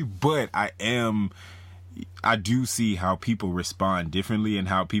to me, but I do see how people respond differently and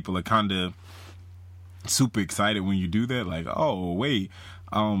how people are kind of super excited when you do that. Like, oh, wait,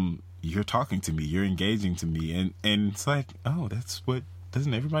 you're talking to me, you're engaging to me. And it's like, oh,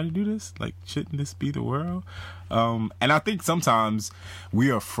 doesn't everybody do this? Like, shouldn't this be the world? And I think sometimes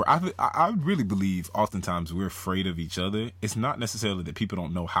we are, I really believe oftentimes we're afraid of each other. It's not necessarily that people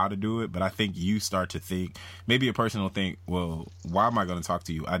don't know how to do it, but I think you start to think, maybe a person will think, well, why am I going to talk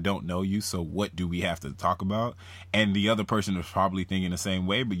to you? I don't know you, so what do we have to talk about? And the other person is probably thinking the same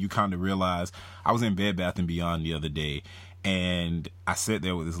way, but you kind of realize, I was in Bed Bath & Beyond the other day, and I sat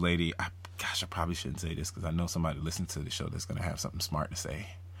there with this lady, I gosh, I probably shouldn't say this because I know somebody listens to the show that's gonna have something smart to say.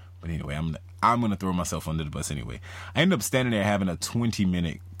 But anyway, I'm gonna throw myself under the bus anyway. I ended up standing there having a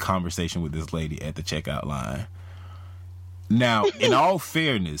 20-minute conversation with this lady at the checkout line. Now, in all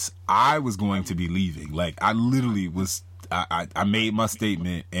fairness, I was going to be leaving. Like, I literally was. I made my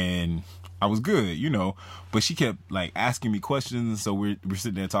statement and I was good, you know. But she kept like asking me questions, so we're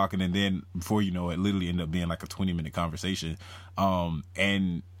sitting there talking, and then before you know it, literally ended up being like a 20-minute conversation.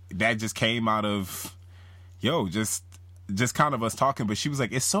 And that just came out of, just kind of us talking. But she was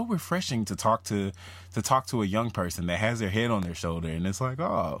like, it's so refreshing to talk to a young person that has their head on their shoulder, and it's like,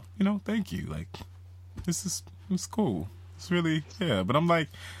 oh, you know, thank you. Like, it's cool. It's really, yeah. But I'm like,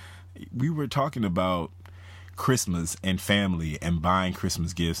 we were talking about Christmas and family and buying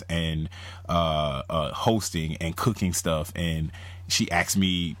Christmas gifts and hosting and cooking stuff, and she asked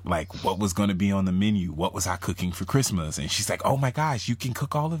me like what was going to be on the menu, what was I cooking for Christmas, and she's like, oh my gosh, you can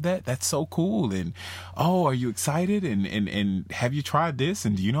cook all of that, that's so cool, and oh, are you excited, and have you tried this,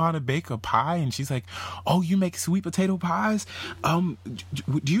 and do you know how to bake a pie? And she's like, oh, you make sweet potato pies, do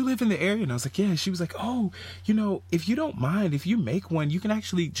you live in the area? And I was like, yeah. She was like, oh, you know, if you don't mind, if you make one, you can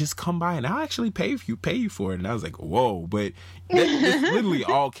actually just come by and I'll actually pay you for it. And I was like, whoa. But this literally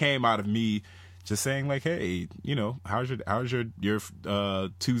all came out of me just saying like, hey, you know, how's your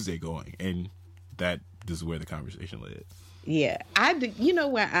Tuesday going? And that is where the conversation led. Yeah, you know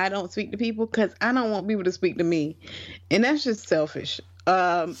why I don't speak to people? Because I don't want people to speak to me, and that's just selfish.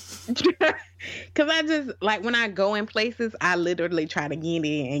 Because I just, like, when I go in places, I literally try to get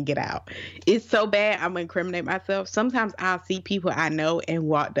in and get out. It's so bad I'm gonna incriminate myself. Sometimes I'll see people I know and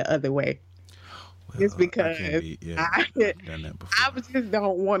walk the other way. Well, just because I just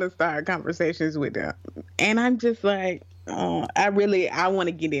don't want to start conversations with them, and I'm just like, oh, I want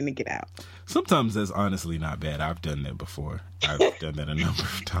to get in and get out. Sometimes that's honestly not bad. I've done that before. I've done that a number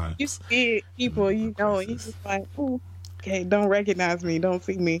of times. You see people, you know, and you just like, ooh, okay, don't recognize me, don't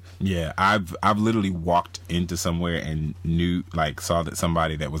see me. Yeah, I've literally walked into somewhere and saw that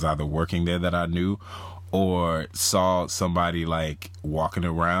somebody that was either working there that I knew, or saw somebody like walking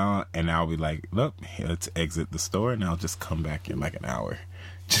around, and I'll be like, look, let's exit the store, and I'll just come back in like an hour,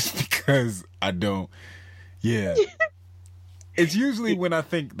 just because I don't. Yeah. It's usually when I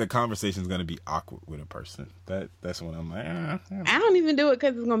think the conversation is going to be awkward with a person. That's when I'm like, I don't even do it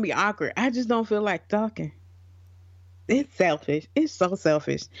because it's going to be awkward. I just don't feel like talking. It's selfish. It's so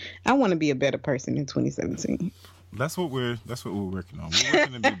selfish. I want to be a better person in 2017. That's what we're working on. We're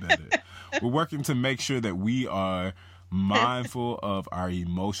working to be better. We're working to make sure that we are mindful of our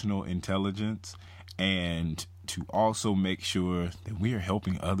emotional intelligence, and to also make sure that we are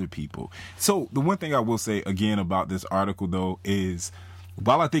helping other people. So the one thing I will say again about this article, though, is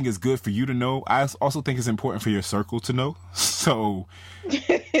while I think it's good for you to know, I also think it's important for your circle to know. So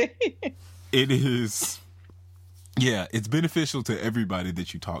it is, yeah, it's beneficial to everybody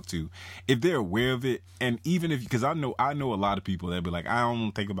that you talk to if they're aware of it. And even if, because I know a lot of people that be like, I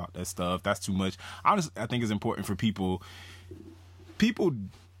don't think about that stuff, that's too much. I think it's important for people,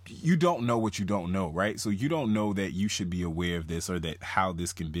 you don't know what you don't know, right? So you don't know that you should be aware of this, or that how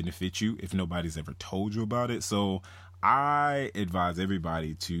this can benefit you if nobody's ever told you about it. So I advise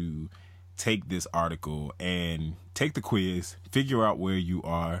everybody to take this article and take the quiz, figure out where you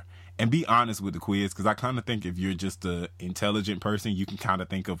are, and be honest with the quiz. Because I kind of think if you're just an intelligent person, you can kind of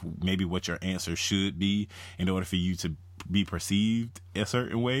think of maybe what your answer should be in order for you to be perceived a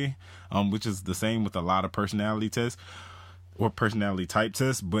certain way, which is the same with a lot of personality tests or personality type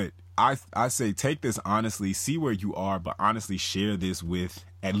tests. But I say take this honestly, see where you are, but honestly share this with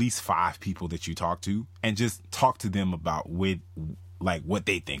at least 5 people that you talk to, and just talk to them about what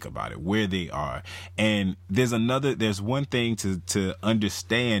they think about it, where they are. And there's one thing to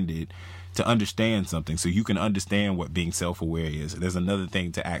understand it, to understand something so you can understand what being self-aware is. There's another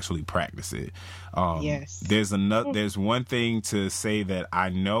thing to actually practice it. Yes. There's one thing to say that I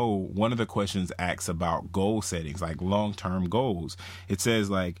know. One of the questions asks about goal settings, like long-term goals. It says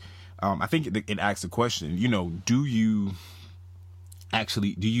like, I think it asks a question, do you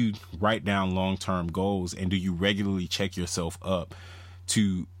write down long-term goals, and do you regularly check yourself up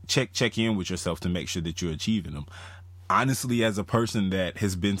to check in with yourself to make sure that you're achieving them? Honestly, as a person that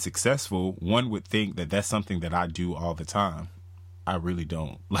has been successful, one would think that that's something that I do all the time. I really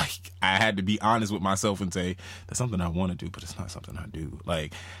don't. Like, I had to be honest with myself and say, that's something I want to do, but it's not something I do.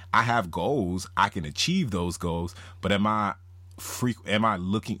 Like, I have goals, I can achieve those goals, but am I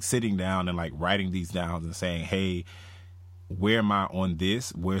sitting down and like writing these down and saying, hey, where am I on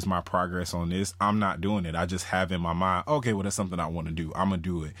this? Where's my progress on this? I'm not doing it. I just have in my mind, okay, well, that's something I want to do. I'm going to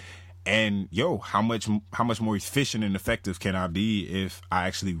do it. And how much more efficient and effective can I be if I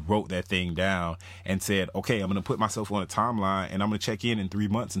actually wrote that thing down and said, okay, I'm going to put myself on a timeline and I'm going to check in 3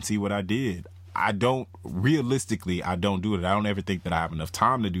 months and see what I did. I don't do it. I don't ever think that I have enough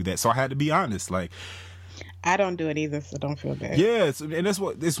time to do that. So I had to be honest. Like, I don't do it either, so don't feel bad. yeah, and that's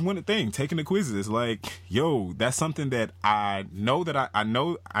what it's one thing. Taking the quizzes, like, that's something that I know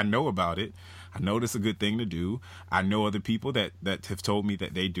I know about it. I know that's a good thing to do. I know other people that have told me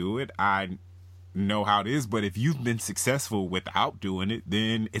that they do it. I know how it is. But if you've been successful without doing it,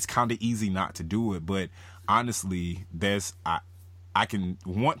 then it's kind of easy not to do it. But honestly, I can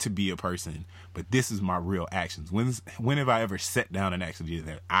want to be a person, but this is my real actions. When have I ever sat down and actually did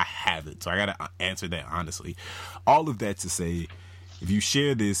that? I haven't. So I got to answer that honestly. All of that to say, if you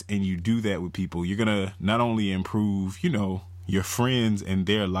share this and you do that with people, you're going to not only improve, your friends and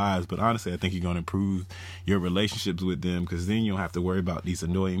their lives, but honestly, I think you're going to improve your relationships with them, because then you don't have to worry about these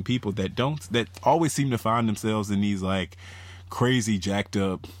annoying people that always seem to find themselves in these like crazy jacked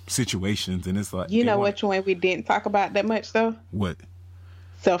up situations. And it's like, which one we didn't talk about that much though? What?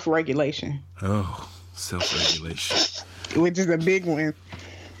 Self-regulation. Oh, self-regulation. Which is a big one.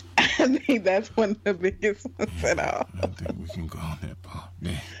 I think that's one of the biggest ones at all. I don't think we can go on that part.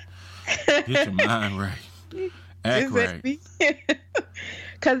 Man, get your mind right. Act right.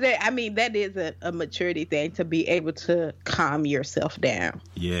 Because that is a maturity thing, to be able to calm yourself down.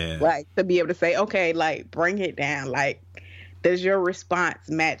 Yeah. Like, to be able to say, okay, like, bring it down. Like, does your response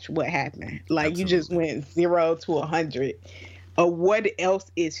match what happened? Like, Absolutely. You just went 0 to 100. Or what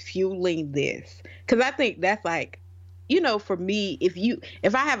else is fueling this? Because I think that's like, for me,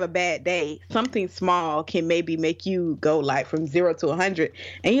 if I have a bad day, something small can maybe make you go like from 0 to 100.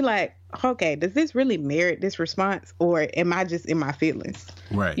 And you're like, okay, does this really merit this response, or am I just in my feelings?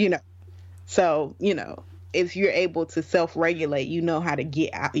 Right. So, if you're able to self-regulate, you know how to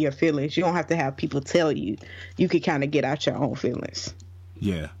get out your feelings. You don't have to have people tell you. You can kind of get out your own feelings.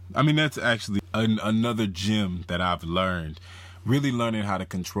 Yeah. That's actually another gem that I've learned, really learning how to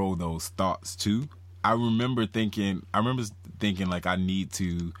control those thoughts too. I remember thinking like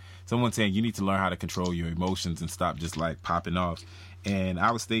someone saying you need to learn how to control your emotions and stop just like popping off. And I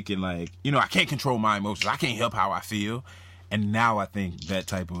was thinking like, I can't control my emotions. I can't help how I feel. And now I think that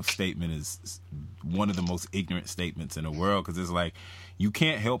type of statement is one of the most ignorant statements in the world, because it's like, you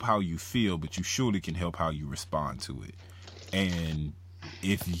can't help how you feel, but you surely can help how you respond to it. And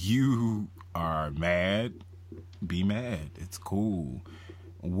if you are mad, be mad. It's cool.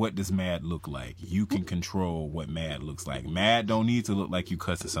 What does mad look like? You can control what mad looks like. Mad don't need to look like you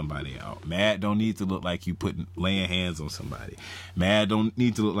cussing somebody out. Mad don't need to look like you laying hands on somebody. Mad don't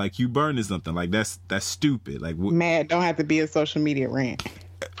need to look like you burning something. Like that's stupid. Like mad don't have to be a social media rant.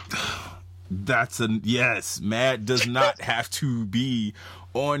 Yes. Mad does not have to be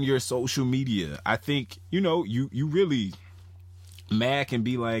on your social media. I think you really, mad can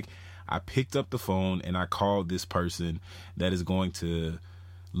be like, I picked up the phone and I called this person that is going to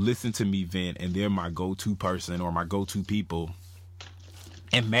listen to me vent, and they're my go-to person or my go-to people.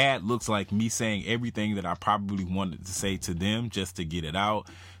 And mad looks like me saying everything that I probably wanted to say to them just to get it out,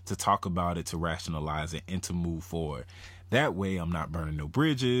 to talk about it, to rationalize it, and to move forward. That way I'm not burning no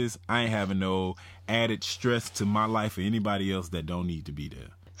bridges. I ain't having no added stress to my life or anybody else that don't need to be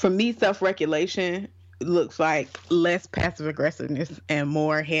there. For me, self-regulation looks like less passive aggressiveness and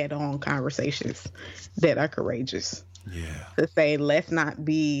more head-on conversations that are courageous. Yeah. To say, let's not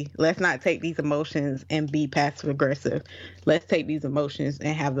take these emotions and be passive aggressive. Let's take these emotions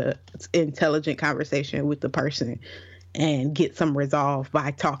and have an intelligent conversation with the person and get some resolve by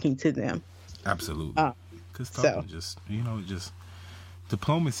talking to them. Absolutely. Because talking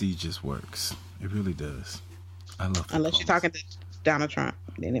diplomacy just works. It really does. I love diplomacy. Unless you're talking to Donald Trump,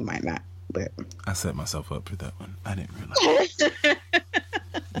 then it might not. But I set myself up for that one. I didn't realize.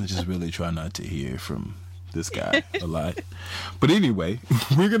 I just really try not to hear from this guy a lot. But anyway,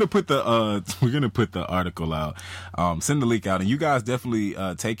 we're gonna put the article out, send the link out, and you guys definitely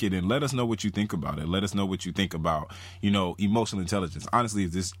take it and let us know what you think about it. Let us know what you think about emotional intelligence. Honestly,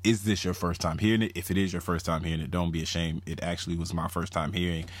 is this your first time hearing it? If it is your first time hearing it, don't be ashamed. It actually was my first time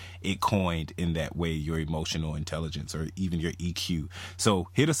hearing it coined in that way, your emotional intelligence or even your EQ. So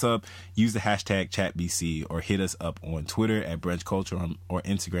hit us up, use the hashtag ChatBC, or hit us up on Twitter at Brunch Culture or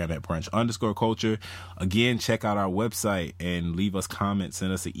Instagram at Brunch_culture. Again, check out our website and leave us comments.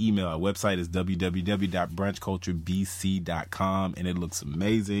 Send us an email. Our website is www.brunchculturebc.com, and it looks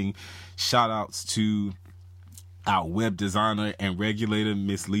amazing. Shout outs to our web designer and regulator,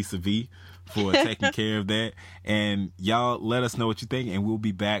 Miss Lisa V, for taking care of that. And y'all let us know what you think, and we'll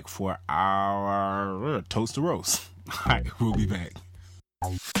be back for our Toast to Roast. All right, we'll be back.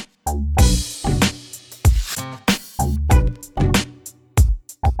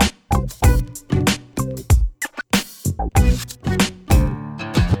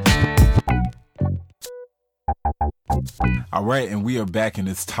 All right, and we are back, and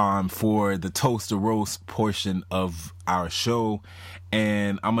it's time for the Toast or Roast portion of our show.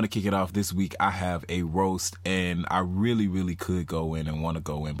 And I'm going to kick it off this week. I have a roast, and I really, really could go in and want to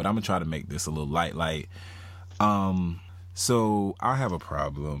go in, but I'm going to try to make this a little light. So I have a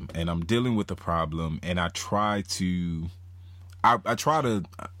problem, and I'm dealing with the problem, and I try to,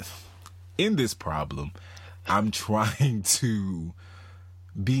 in this problem, I'm trying to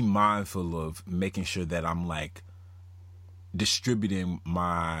be mindful of making sure that I'm like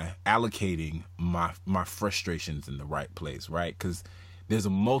allocating my frustrations in the right place, right? Because there's a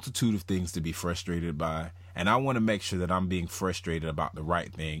multitude of things to be frustrated by, and I want to make sure that I'm being frustrated about the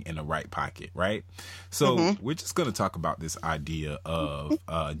right thing in the right pocket, right? So we're just going to talk about this idea of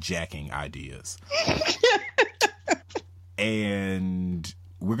jacking ideas. And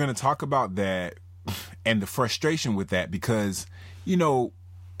we're going to talk about that and the frustration with that, because, you know,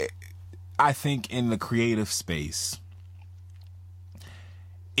 I think in the creative space,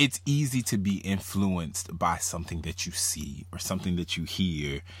 it's easy to be influenced by something that you see or something that you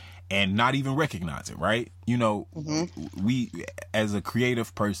hear and not even recognize it, right? You know, we, as a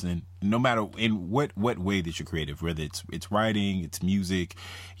creative person, no matter in what way that you're creative, whether it's writing, it's music,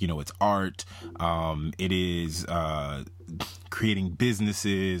 you know, it's art, it is creating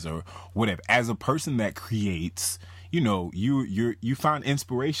businesses or whatever. As a person that creates, you know, you find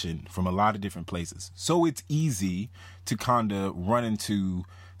inspiration from a lot of different places. So it's easy to kind of run into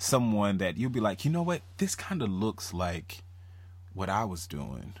someone that you'll be like, you know what, this kind of looks like what I was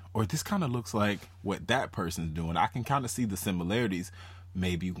doing, or this kind of looks like what that person's doing. I can kind of see the similarities.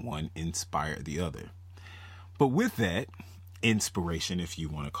 Maybe one inspired the other. But with that inspiration, if you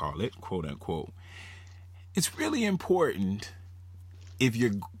want to call it, quote unquote, it's really important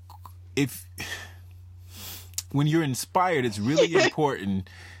when you're inspired, it's really important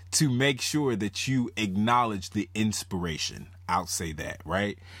to make sure that you acknowledge the inspiration. I'll say that,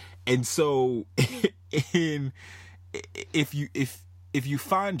 right? And so if you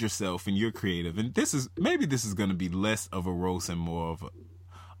find yourself and you're creative, and this is going to be less of a roast and more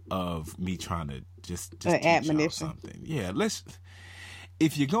of me trying to just teach y'all something. Yeah,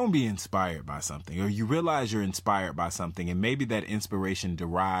 if you're going to be inspired by something, or you realize you're inspired by something, and maybe that inspiration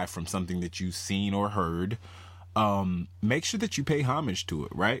derived from something that you've seen or heard, make sure that you pay homage to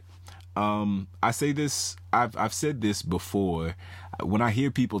it, right? I say this, I've said this before, when I hear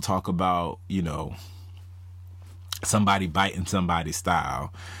people talk about, you know, somebody biting somebody's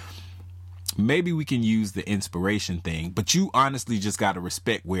style, maybe we can use the inspiration thing, but you honestly just got to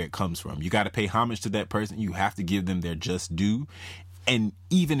respect where it comes from. You got to pay homage to that person. You have to give them their just due. And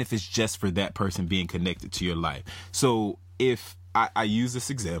even if it's just for that person being connected to your life. So if I use this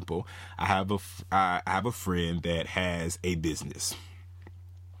example, I have a friend that has a business.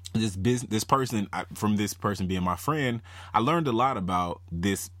 This person, from this person being my friend, I learned a lot about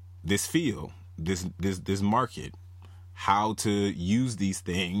this field, this market, how to use these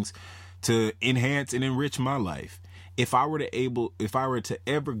things to enhance and enrich my life. If I were to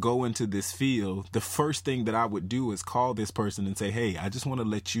ever go into this field, the first thing that I would do is call this person and say, hey, I just want to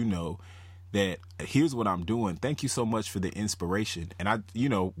let you know that here's what I'm doing. Thank you so much for the inspiration. And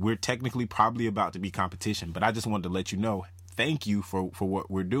we're technically probably about to be competition, but I just wanted to let you know, thank you for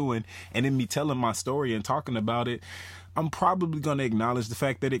what we're doing. And in me telling my story and talking about it, I'm probably going to acknowledge the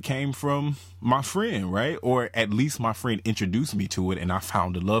fact that it came from my friend, right? Or at least my friend introduced me to it and I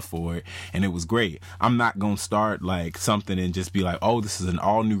found a love for it and it was great. I'm not going to start like something and just be like, oh, this is an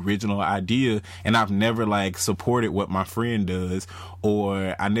all new original idea. And I've never like supported what my friend does,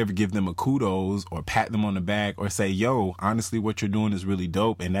 or I never give them a kudos or pat them on the back or say, yo, honestly, what you're doing is really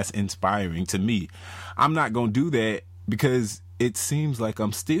dope and that's inspiring to me. I'm not going to do that because it seems like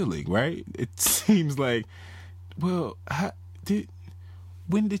I'm stealing, right? It seems like, well,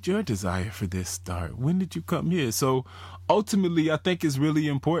 when did your desire for this start? When did you come here? So ultimately, I think it's really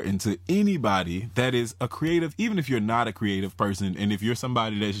important to anybody that is a creative, even if you're not a creative person, and if you're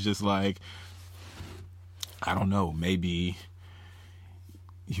somebody that's just like, I don't know, maybe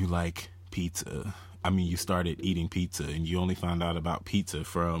you like pizza. I mean, you started eating pizza and you only found out about pizza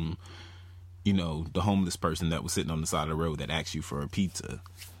from, the homeless person that was sitting on the side of the road that asked you for a pizza.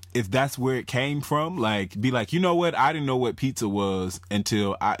 If that's where it came from, like, be like, you know what? I didn't know what pizza was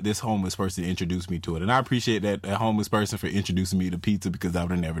until this homeless person introduced me to it. And I appreciate that homeless person for introducing me to pizza, because I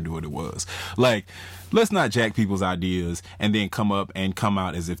would have never knew what it was. Like, let's not jack people's ideas and then come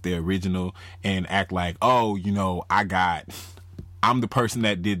out as if they're original and act like, oh, I'm the person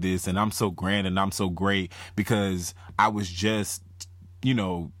that did this and I'm so grand and I'm so great because I was just,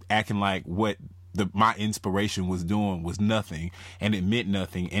 acting like what my inspiration was doing was nothing, and it meant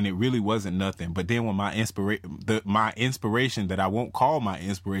nothing, and it really wasn't nothing. But then when my inspiration that I won't call my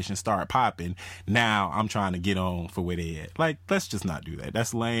inspiration started popping, now I'm trying to get on for where they at. Like, let's just not do that.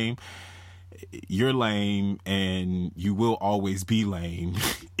 That's lame. You're lame, and you will always be lame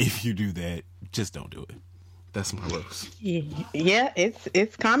if you do that. Just don't do it. That's my roast. Yeah,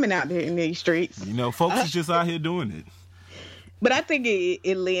 it's common out there in these streets. You know, folks is just out here doing it. But I think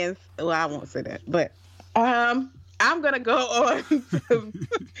it lends. Well, I won't say that. But I'm gonna go on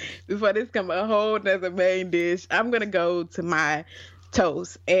before this come a whole nother main dish. I'm gonna go to my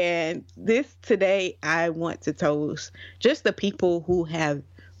toast, and this today I want to toast just the people who have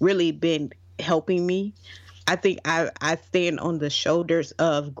really been helping me. I think I stand on the shoulders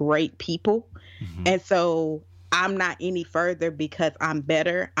of great people. And so I'm not any further because I'm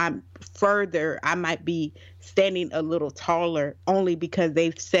better. I'm further. I might be standing a little taller only because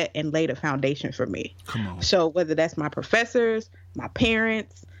they've set and laid a foundation for me. Come on. So whether that's my professors, my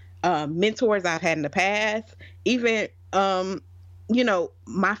parents, mentors I've had in the past, even,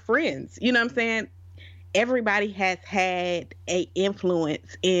 my friends, you know what I'm saying? Everybody has had a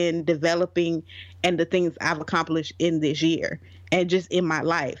influence in developing and the things I've accomplished in this year and just in my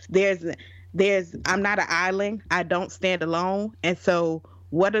life. I'm not an island. I don't stand alone. And so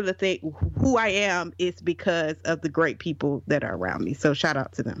what are the things, who I am is because of the great people that are around me. So shout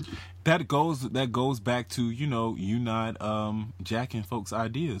out to them. That goes back to, you not jacking folks'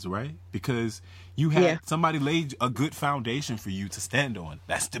 ideas, right? Because you had somebody laid a good foundation for you to stand on.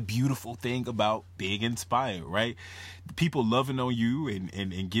 That's the beautiful thing about being inspired, right? People loving on you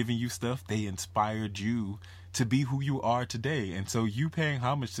and giving you stuff, they inspired you to be who you are today. And so you paying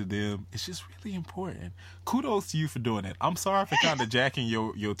homage to them, it's just really important. Kudos to you for doing that. I'm sorry for kind of jacking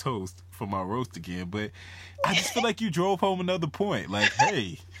your toast for my roast again, but I just feel like you drove home another point. Like,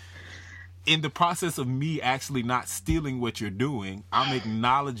 hey, in the process of me actually not stealing what you're doing, I'm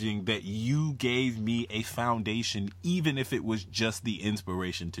acknowledging that you gave me a foundation, even if it was just the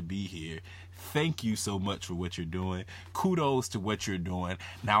inspiration to be here. Thank you so much for what you're doing. Kudos to what you're doing.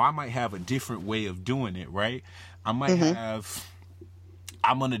 Now, I might have a different way of doing it, right? I'm going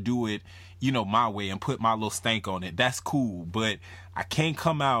to do it, my way and put my little stank on it. That's cool. But I can't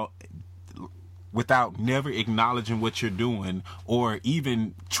come out without never acknowledging what you're doing or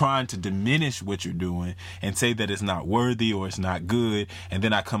even trying to diminish what you're doing and say that it's not worthy or it's not good. And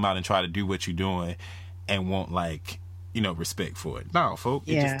then I come out and try to do what you're doing and won't respect for it. No, folks,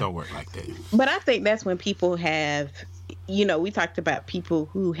 it just don't work like that. But I think that's when people have, we talked about people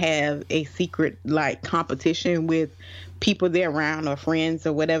who have a secret competition with people they're around or friends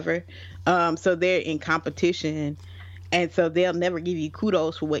or whatever. So they're in competition, and so they'll never give you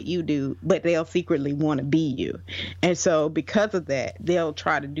kudos for what you do, but they'll secretly want to be you. And so because of that, they'll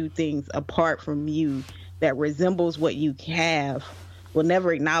try to do things apart from you that resembles what you have, will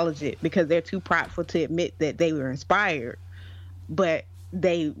never acknowledge it because they're too prideful to admit that they were inspired, but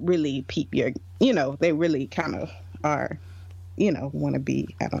they really they really kind of are, want to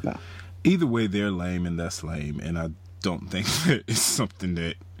be, I don't know. Either way, they're lame and that's lame. And I don't think that it's something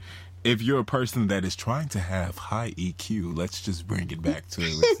that, if you're a person that is trying to have high EQ, let's just bring it back to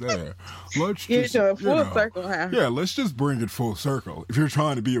what's there. Let's just, full circle, huh? Yeah, let's just bring it full circle. If you're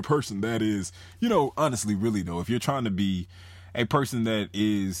trying to be a person that is, honestly, really though, if you're trying to be a person that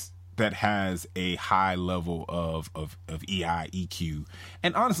has a high level of EQ,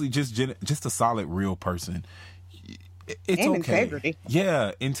 and honestly, just a solid real person, it's and okay. Integrity.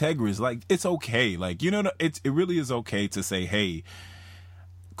 Yeah, integrity is it's okay. It really is okay to say, hey,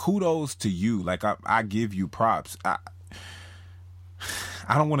 kudos to you. I give you props. I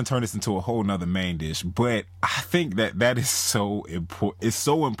don't want to turn this into a whole nother main dish, but I think that is so important. It's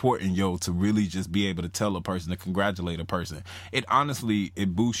so important, to really just be able to tell a person, to congratulate a person. It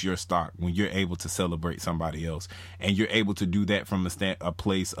boosts your stock when you're able to celebrate somebody else, and you're able to do that from a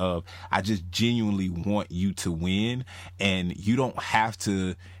place of, I just genuinely want you to win, and you don't have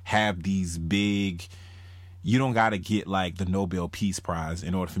to have these big, you don't got to get the Nobel Peace Prize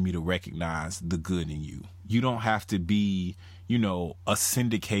in order for me to recognize the good in you. You don't have to be, a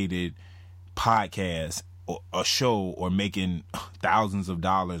syndicated podcast or a show or making thousands of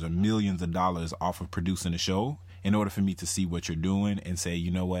dollars or millions of dollars off of producing a show in order for me to see what you're doing and say,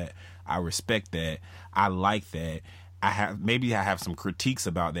 you know what, I respect that. I like that. I have some critiques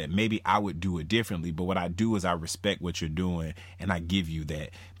about that. Maybe I would do it differently, but what I do is I respect what you're doing and I give you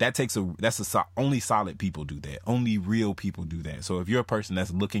that. Only solid people do that. Only real people do that. So if you're a person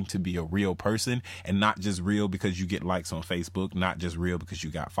that's looking to be a real person and not just real because you get likes on Facebook, not just real because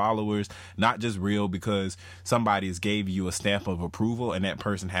you got followers, not just real because somebody has gave you a stamp of approval and that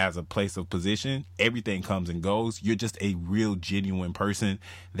person has a place of position, everything comes and goes. You're just a real, genuine person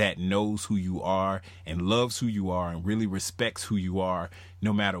that knows who you are and loves who you are and really respects who you are,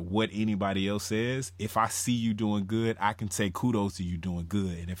 no matter what anybody else says. If I see you doing good, I can say kudos to you doing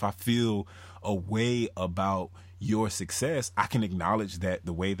good. And if I feel a way about your success, I can acknowledge that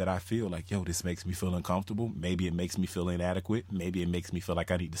the way that I feel, like, yo, this makes me feel uncomfortable. Maybe it makes me feel inadequate. Maybe it makes me feel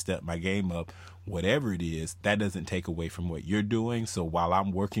like I need to step my game up. Whatever it is, that doesn't take away from what you're doing. So while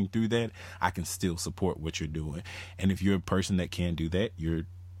I'm working through that, I can still support what you're doing. And if you're a person that can do that, you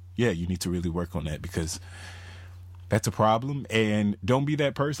need to really work on that, because that's a problem. And don't be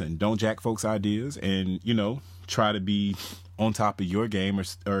that person. Don't jack folks' ideas and, try to be on top of your game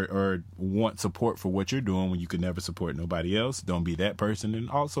or want support for what you're doing when you could never support nobody else. Don't be that person. And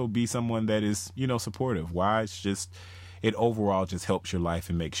also be someone that is, supportive. Why? It overall just helps your life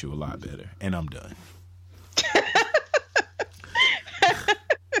and makes you a lot better. And I'm done.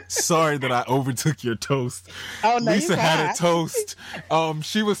 Sorry that I overtook your toast. Oh, no, Lisa had a toast.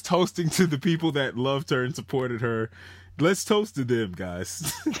 She was toasting to the people that loved her and supported her. Let's toast to them,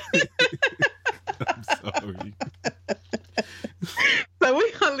 guys. I'm sorry. So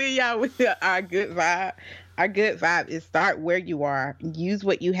we're going to leave y'all with our good vibe. Our good vibe is start where you are, use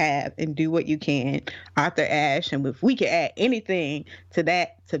what you have, and do what you can. Arthur Ashe, and if we can add anything to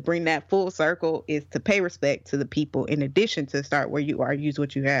that to bring that full circle, is to pay respect to the people. In addition to start where you are, use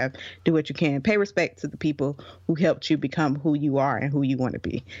what you have, do what you can. Pay respect to the people who helped you become who you are and who you want to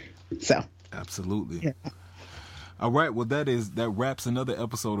be. So, absolutely. Yeah. All right. Well, that wraps another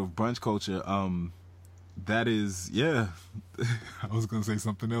episode of Brunch Culture. That is, yeah. I was gonna say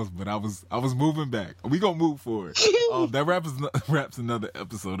something else, but I was moving back. We gonna move forward. That wraps another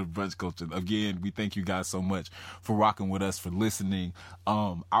episode of Brunch Culture. Again, we thank you guys so much for rocking with us, for listening.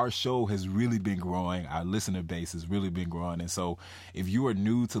 Our show has really been growing. Our listener base has really been growing, and so if you are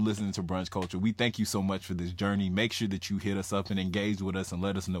new to listening to Brunch Culture, we thank you so much for this journey. Make sure that you hit us up and engage with us and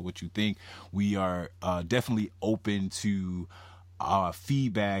let us know what you think. We are definitely open to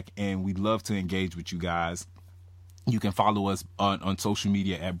feedback, and we'd love to engage with you guys. You can follow us on social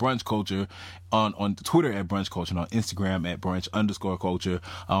media at Brunch Culture, on Twitter at Brunch Culture, and on Instagram at Brunch_Culture.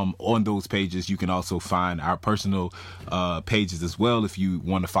 On those pages, you can also find our personal pages as well if you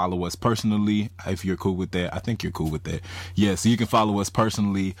want to follow us personally, if you're cool with that. I think you're cool with that. Yeah, so you can follow us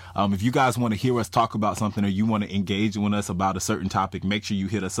personally. If you guys want to hear us talk about something or you want to engage with us about a certain topic, make sure you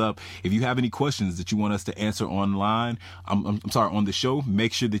hit us up. If you have any questions that you want us to answer online, on the show,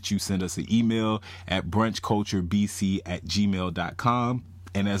 make sure that you send us an email at brunchculturebc@gmail.com.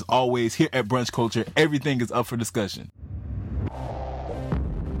 And as always, here at Brunch Culture, everything is up for discussion.